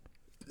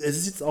 Es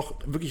ist jetzt auch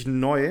wirklich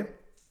neu.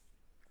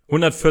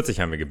 140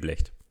 haben wir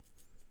geblecht.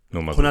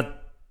 Nur mal so.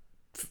 100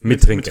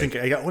 Mit Trinkgeld.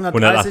 Ja,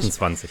 130.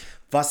 128.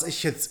 Was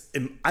ich jetzt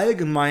im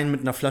Allgemeinen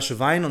mit einer Flasche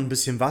Wein und ein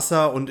bisschen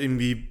Wasser und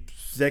irgendwie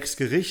 6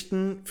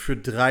 Gerichten für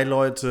 3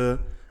 Leute,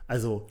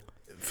 also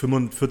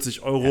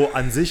 45 Euro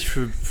an sich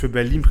für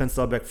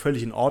Berlin-Prenzlauer Berg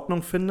völlig in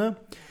Ordnung finde.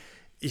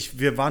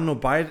 Wir waren,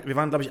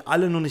 glaube ich,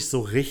 alle noch nicht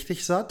so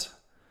richtig satt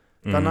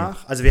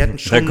danach. Also wir hätten Da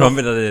schon kommen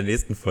wir dann in der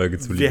nächsten Folge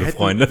zu, liebe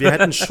Freunde. wir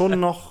hätten schon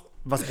noch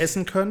was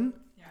essen können.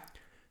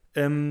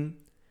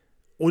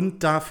 Und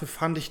dafür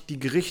fand ich die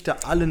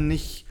Gerichte alle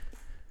nicht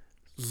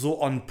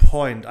so on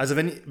point. Also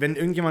wenn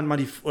irgendjemand mal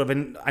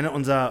wenn eine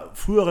unserer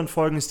früheren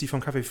Folgen ist die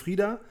von Café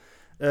Frieda,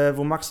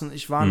 wo Max und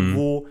ich waren,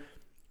 wo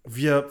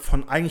wir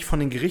eigentlich von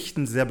den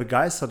Gerichten sehr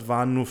begeistert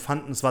waren, nur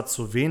fanden, es war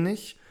zu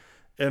wenig.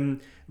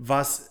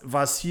 War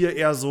es hier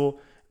eher so,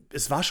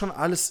 es war schon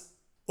alles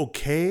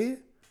okay,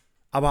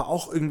 aber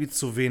auch irgendwie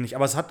zu wenig.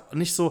 Aber es hat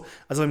nicht so,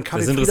 also im Café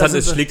Das Frieda Interessante sind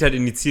ist, es schlägt halt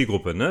in die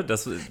Zielgruppe, ne?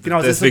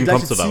 Genau, deswegen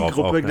das ist kommst du darauf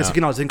auch. Ja.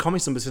 Deswegen komme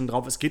ich so ein bisschen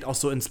drauf. Es geht auch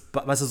so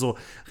weißt du, so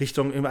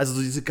Richtung, also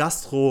so diese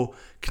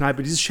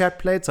Gastro-Kneipe, dieses Shared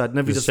Plates halt,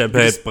 ne? Wie Dieses das Shared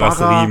Plate,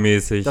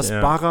 Brasserie-mäßig, Das ja.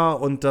 Barra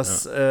und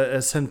das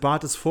St.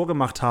 Barth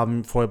vorgemacht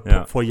haben vor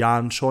Ja.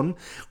 Jahren schon.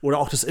 Oder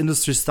auch das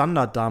Industry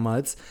Standard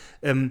damals.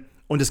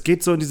 Und es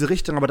geht so in diese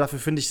Richtung, aber dafür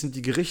finde ich, sind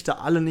die Gerichte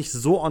alle nicht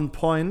so on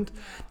point,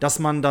 dass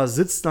man da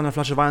sitzt an einer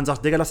Flasche Wein und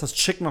sagt, Digga, lass das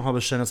Chicken nochmal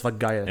bestellen, das war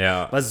geil.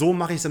 Ja. Weil so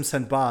mache ich es im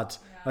St. Bart.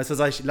 Weißt du, da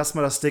sage ich, lass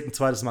mal das Steak ein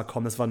zweites Mal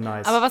kommen, das war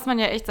nice. Aber was man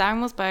ja echt sagen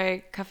muss,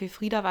 bei Café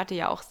Frieda wart ihr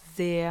ja auch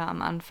sehr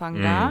am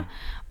Anfang da.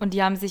 Und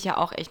die haben sich ja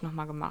auch echt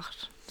nochmal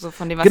gemacht. So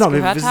von dem, was ich gehört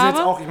habe. Genau, wir sind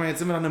jetzt auch, ich meine, jetzt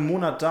sind wir nach einem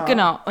Monat da.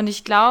 Genau, und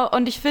ich glaube,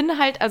 und ich finde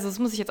halt, also das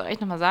muss ich jetzt auch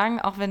echt nochmal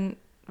sagen, auch wenn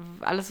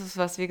alles,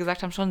 was wir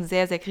gesagt haben, schon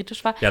sehr, sehr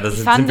kritisch war. Ja, da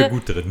ich sind wir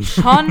gut drin.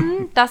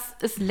 Schon, dass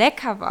es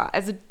lecker war.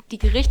 Also die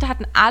Gerichte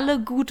hatten alle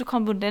gute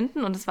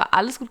Komponenten und es war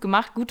alles gut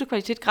gemacht, gute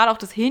Qualität. Gerade auch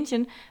das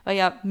Hähnchen war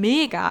ja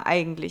mega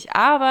eigentlich.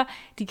 Aber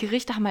die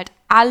Gerichte haben halt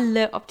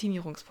alle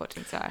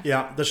Optimierungspotenzial.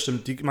 Ja, das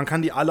stimmt. Man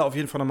kann die alle auf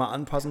jeden Fall nochmal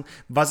anpassen.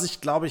 Was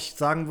ich, glaube ich,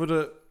 sagen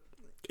würde,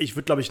 ich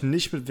würde, glaube ich,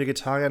 nicht mit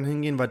Vegetariern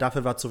hingehen, weil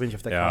dafür war zu wenig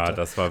auf der Karte. Ja,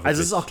 das war wirklich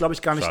also es ist auch, glaube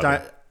ich, gar nicht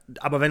schade. da.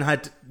 Aber wenn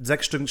halt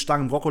 6 Stück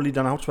Stangen Brokkoli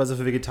dann Hauptspeise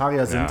für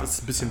Vegetarier sind, ist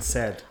es ein bisschen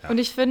sad. Und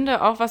ich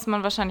finde auch, was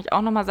man wahrscheinlich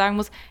auch nochmal sagen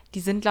muss,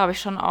 die sind, glaube ich,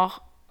 schon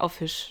auch auf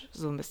Fisch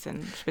so ein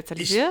bisschen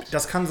spezialisiert.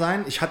 Das kann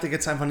sein. Ich hatte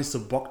jetzt einfach nicht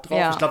so Bock drauf.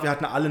 Ja. Ich glaube, wir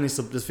hatten alle nicht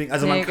so. Deswegen,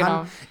 also Nee, man kann.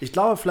 genau. Ich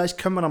glaube, vielleicht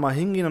können wir noch mal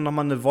hingehen und noch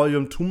mal eine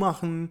Volume 2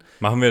 machen,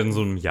 Machen wir in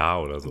so einem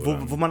Jahr oder so.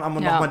 wo man aber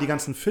noch mal die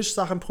ganzen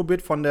Fischsachen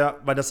probiert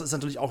weil das ist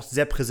natürlich auch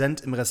sehr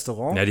präsent im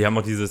Restaurant. Ja, die haben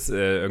auch dieses,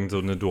 irgend so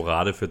eine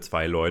Dorade für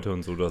 2 Leute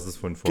und so, du hast es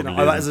vorhin Genau,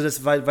 vorgelesen. aber also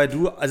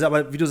das,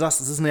 aber wie du sagst,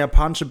 es ist eine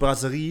japanische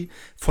Brasserie.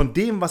 Von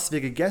dem, was wir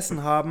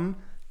gegessen haben,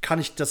 kann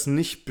ich das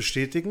nicht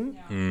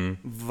bestätigen,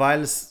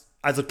 weil es,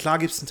 also klar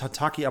gibt es einen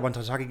Tataki, aber ein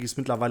Tataki gibt es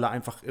mittlerweile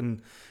einfach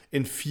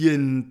in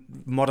vielen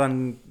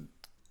modernen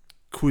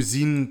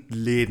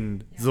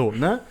Cuisine-Läden. So,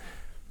 ne?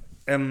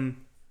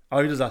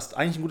 Aber wie du sagst,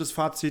 eigentlich ein gutes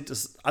Fazit,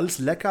 ist alles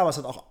lecker, aber es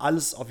hat auch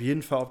alles auf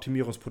jeden Fall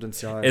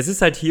Optimierungspotenzial. Es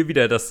ist halt hier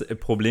wieder das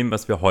Problem,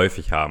 was wir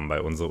häufig haben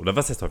bei uns, oder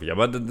was heißt häufig,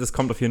 aber das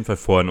kommt auf jeden Fall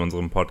vor in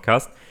unserem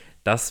Podcast,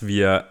 dass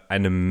wir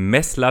eine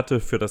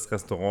Messlatte für das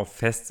Restaurant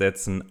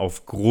festsetzen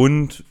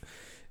aufgrund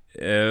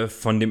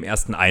von dem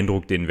ersten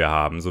Eindruck, den wir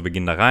haben. So, wir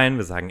gehen da rein,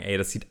 wir sagen, ey,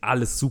 das sieht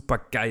alles super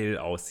geil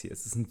aus hier.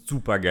 Es ist ein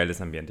super geiles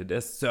Ambiente,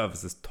 der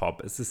Service ist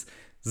top, es ist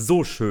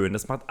so schön,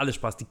 das macht alles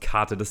Spaß, die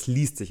Karte, das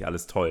liest sich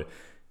alles toll.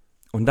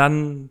 Und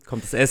dann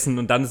kommt das Essen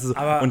und dann ist es so,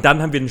 und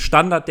dann haben wir einen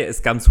Standard, der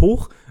ist ganz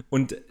hoch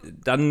und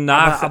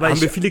danach haben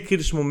wir viele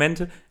kritische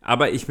Momente,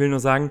 aber ich will nur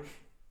sagen,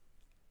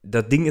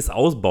 das Ding ist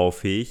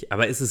ausbaufähig,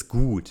 aber es ist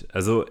gut.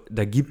 Also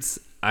da gibt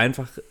es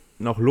einfach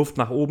noch Luft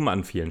nach oben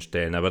an vielen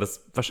Stellen, aber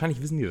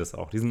wahrscheinlich wissen die das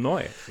auch, die sind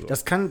neu. So.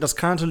 Das kann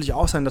natürlich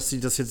auch sein, dass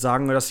sie das jetzt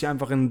sagen, oder dass sie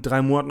einfach in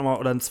 3 Monaten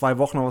oder in 2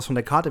 Wochen noch was von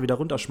der Karte wieder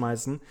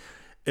runterschmeißen.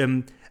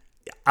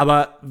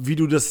 Aber wie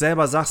du das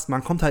selber sagst,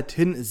 man kommt halt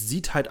hin, es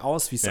sieht halt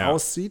aus, wie es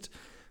aussieht.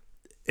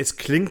 Es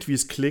klingt, wie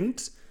es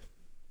klingt.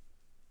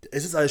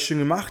 Es ist alles schön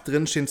gemacht.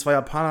 Drin stehen 2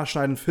 Japaner,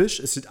 schneiden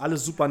Fisch. Es sieht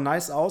alles super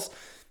nice aus.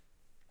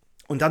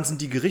 Und dann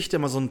sind die Gerichte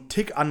immer so ein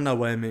Tick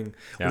underwhelming.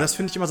 Ja. Und das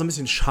finde ich immer so ein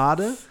bisschen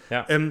schade.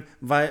 Ja.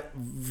 Weil,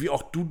 wie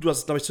auch du hast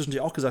es, glaube ich,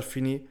 zwischendurch auch gesagt,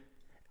 Fini,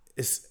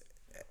 es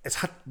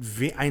hat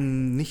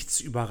einen nichts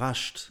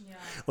überrascht. Ja.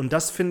 Und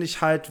das finde ich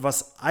halt,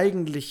 was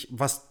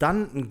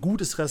dann ein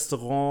gutes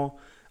Restaurant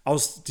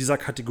aus dieser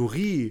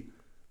Kategorie,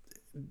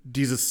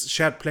 dieses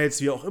Shared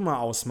Plates, wie auch immer,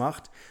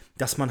 ausmacht,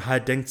 dass man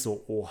halt denkt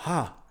so,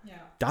 oha,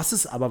 das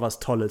ist aber was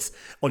Tolles.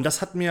 Und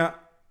das hat mir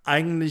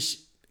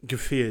eigentlich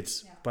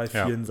gefehlt bei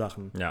vielen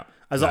Sachen. Ja,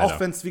 also leider. auch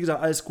wenn es, wie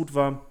gesagt, alles gut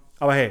war.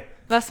 Aber hey.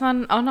 Was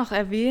man auch noch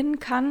erwähnen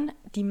kann,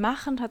 die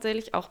machen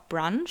tatsächlich auch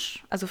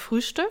Brunch, also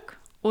Frühstück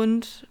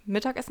und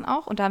Mittagessen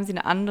auch. Und da haben sie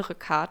eine andere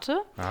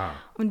Karte.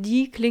 Und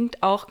die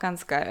klingt auch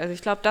ganz geil. Also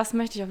ich glaube, das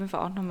möchte ich auf jeden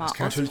Fall auch nochmal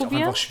ausprobieren. Es kann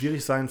natürlich auch einfach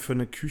schwierig sein, für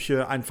eine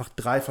Küche einfach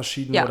 3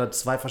 verschiedene oder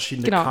 2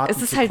 verschiedene Karten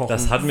es ist zu halt kochen.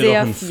 Das hatten wir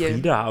sehr doch in viel.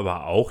 Frieda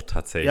aber auch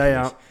tatsächlich.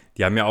 Ja.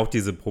 Die haben ja auch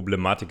diese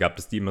Problematik gehabt,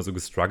 dass die immer so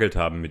gestruggelt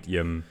haben mit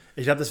ihrem.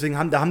 Ich glaube, deswegen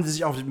haben sie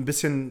sich auch ein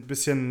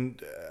bisschen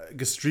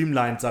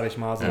gestreamlined, sage ich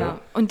mal so. Ja.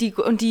 Und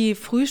die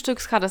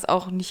Frühstückskarte ist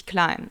auch nicht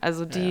klein.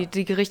 Also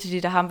die Gerichte, die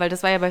da haben, weil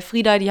das war ja bei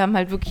Frieda, die haben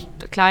halt wirklich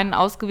klein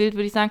ausgewählt,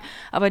 würde ich sagen.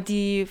 Aber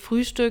die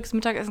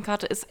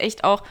Mittagessenkarte ist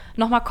echt auch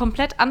nochmal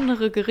komplett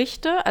andere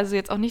Gerichte. Also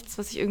jetzt auch nichts,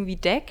 was sich irgendwie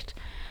deckt.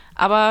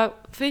 Aber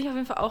finde ich auf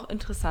jeden Fall auch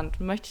interessant.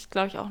 Möchte ich,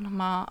 glaube ich, auch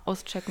nochmal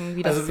auschecken,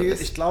 wie das so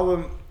ist. Ich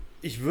glaube,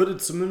 ich würde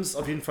zumindest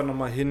auf jeden Fall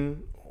nochmal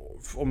hin,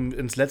 um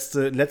ins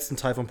letzten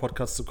Teil vom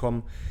Podcast zu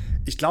kommen.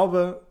 Ich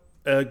glaube,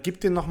 gib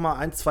den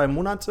nochmal 1-2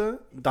 Monate,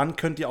 dann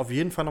könnt ihr auf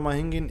jeden Fall nochmal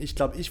hingehen. Ich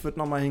glaube, ich würde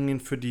nochmal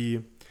hingehen für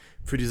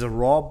diese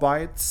Raw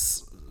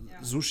Bites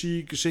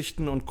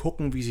Sushi-Geschichten und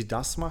gucken, wie sie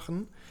das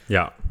machen.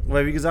 Ja.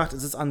 Weil, wie gesagt,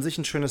 es ist an sich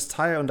ein schönes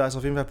Teil und da ist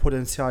auf jeden Fall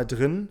Potenzial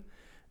drin.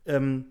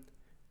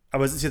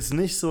 Aber es ist jetzt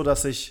nicht so,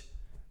 dass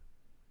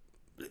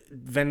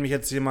wenn mich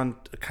jetzt jemand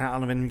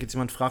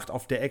fragt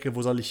auf der Ecke,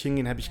 wo soll ich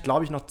hingehen, habe ich,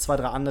 glaube ich, noch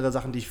 2-3 andere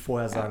Sachen, die ich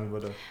vorher sagen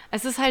würde.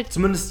 Es ist halt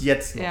Zumindest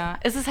jetzt noch. Ja,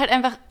 es ist halt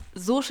einfach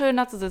so schön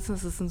da zu sitzen.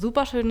 Es ist ein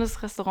super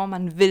schönes Restaurant.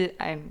 Man will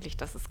eigentlich,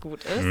 dass es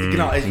gut ist.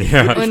 Genau, ich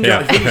Ja, würde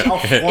mich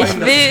auch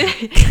freuen,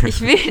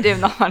 Ich will dem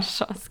nochmal eine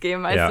Chance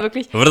geben. Weil es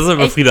wirklich aber das ist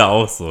aber echt, Frieda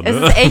auch so, es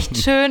ne? ist echt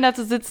schön, da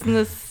zu sitzen.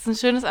 Es ist ein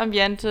schönes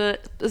Ambiente.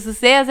 Es ist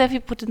sehr, sehr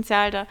viel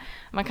Potenzial da.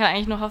 Man kann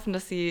eigentlich nur hoffen,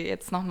 dass sie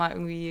jetzt nochmal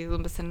irgendwie so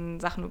ein bisschen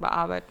Sachen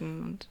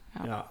überarbeiten. Und,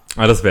 Ja.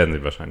 Aber das werden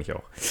sie wahrscheinlich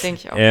auch. denke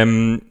ich auch.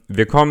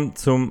 Wir kommen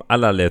zum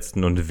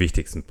allerletzten und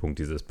wichtigsten Punkt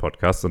dieses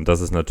Podcasts und das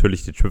ist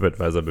natürlich die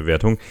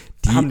TripAdvisor-Bewertung,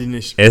 Haben die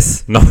nicht.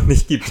 es noch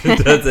nicht gibt,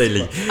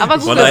 tatsächlich. Aber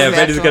gute Von daher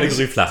wäre diese Bewertung.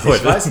 Kategorie flach Ich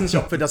heute. weiß nicht,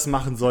 ob wir das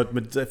machen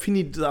sollten.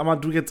 Fini, sag mal,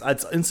 du jetzt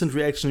als Instant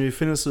Reaction, wie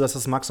findest du, dass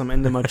das Max am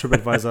Ende mal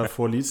TripAdvisor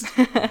vorliest?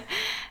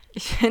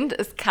 Ich finde,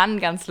 es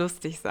kann ganz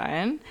lustig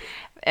sein.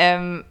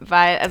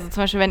 Weil, also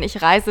zum Beispiel, wenn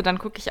ich reise, dann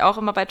gucke ich auch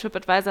immer bei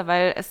TripAdvisor,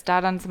 weil es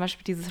da dann zum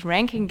Beispiel dieses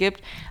Ranking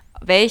gibt,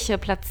 welche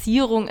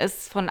Platzierung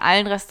es von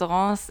allen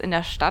Restaurants in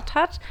der Stadt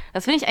hat.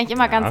 Das finde ich eigentlich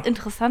immer ganz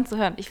interessant zu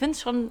hören. Ich finde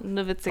es schon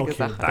eine witzige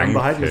Sache. Dann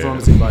behalten wir es noch ein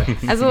bisschen bei.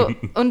 Also,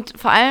 und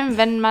vor allem,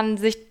 wenn man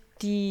sich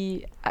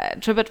die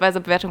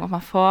TripAdvisor-Bewertung auch mal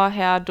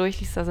vorher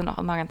durchliest, da sind auch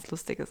immer ganz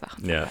lustige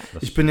Sachen. Ja,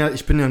 Ich bin ja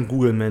ein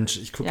Google-Mensch.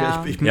 Ich gucke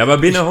Ja. ja, aber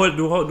Bene,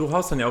 du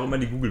haust dann ja auch immer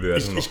die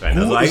Google-Bewertung Ich- noch rein.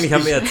 Also ich- eigentlich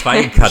haben wir ja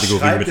zwei Ich Kategorien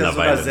schreibe ja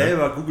mittlerweile. sogar Ne?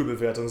 selber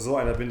Google-Bewertung. So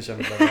einer bin ich ja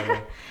mittlerweile.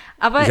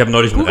 Aber Ich habe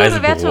neulich ein Reisebüro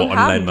Google-Bewertungen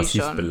haben online die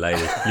massiv schon.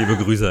 beleidigt. Liebe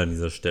Grüße an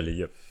dieser Stelle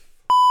hier.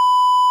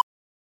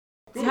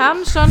 Sie haben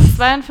schon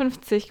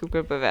 52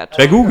 Google-Bewertungen.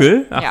 Bei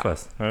Google? Ach Ja.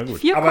 was, na gut.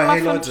 4,5 Aber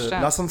hey Leute,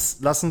 Sterne.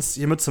 lass uns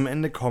hiermit zum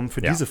Ende kommen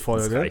für diese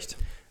Folge. Das reicht.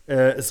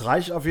 Es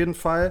reicht auf jeden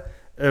Fall.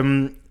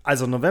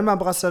 Also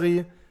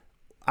November-Brasserie,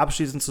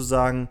 abschließend zu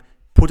sagen,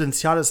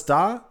 Potenzial ist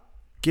da,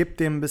 gebt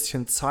dem ein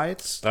bisschen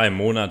Zeit. 3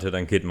 Monate,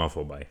 dann geht mal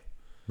vorbei.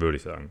 Würde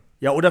ich sagen.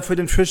 Ja, oder für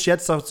den Fisch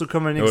jetzt, dazu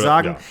können wir nichts Oder-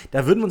 sagen. ja.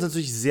 Da würden wir uns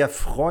natürlich sehr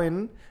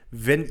freuen,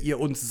 wenn ihr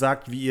uns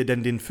sagt, wie ihr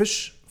denn den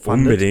Fisch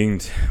fandet.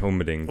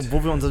 Unbedingt. Und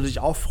wo wir uns natürlich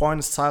auch freuen,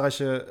 ist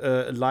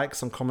zahlreiche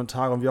Likes und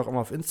Kommentare und wie auch immer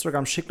auf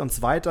Instagram. Schickt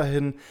uns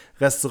weiterhin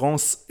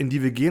Restaurants, in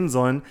die wir gehen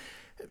sollen.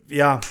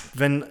 Ja,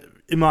 wenn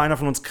immer einer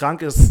von uns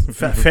krank ist,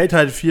 fällt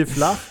halt viel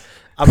flach.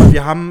 Aber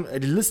wir haben,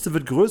 die Liste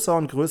wird größer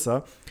und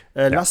größer.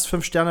 Lasst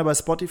 5 Sterne bei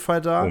Spotify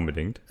da.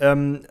 Unbedingt.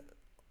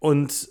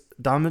 Und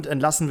damit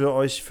entlassen wir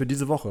euch für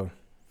diese Woche.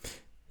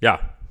 Ja,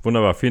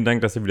 wunderbar. Vielen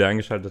Dank, dass ihr wieder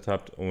eingeschaltet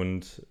habt.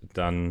 Und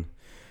dann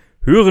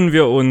hören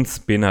wir uns.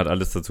 Bene hat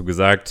alles dazu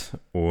gesagt.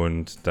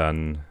 Und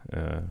dann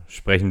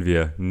sprechen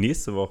wir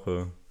nächste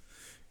Woche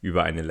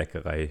über eine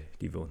Leckerei,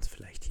 die wir uns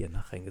vielleicht hier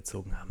nach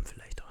reingezogen haben,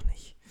 vielleicht auch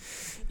nicht.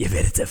 Ihr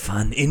werdet es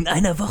erfahren in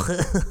einer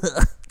Woche.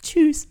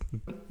 Tschüss.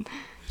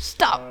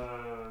 Stopp!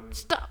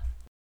 Stopp!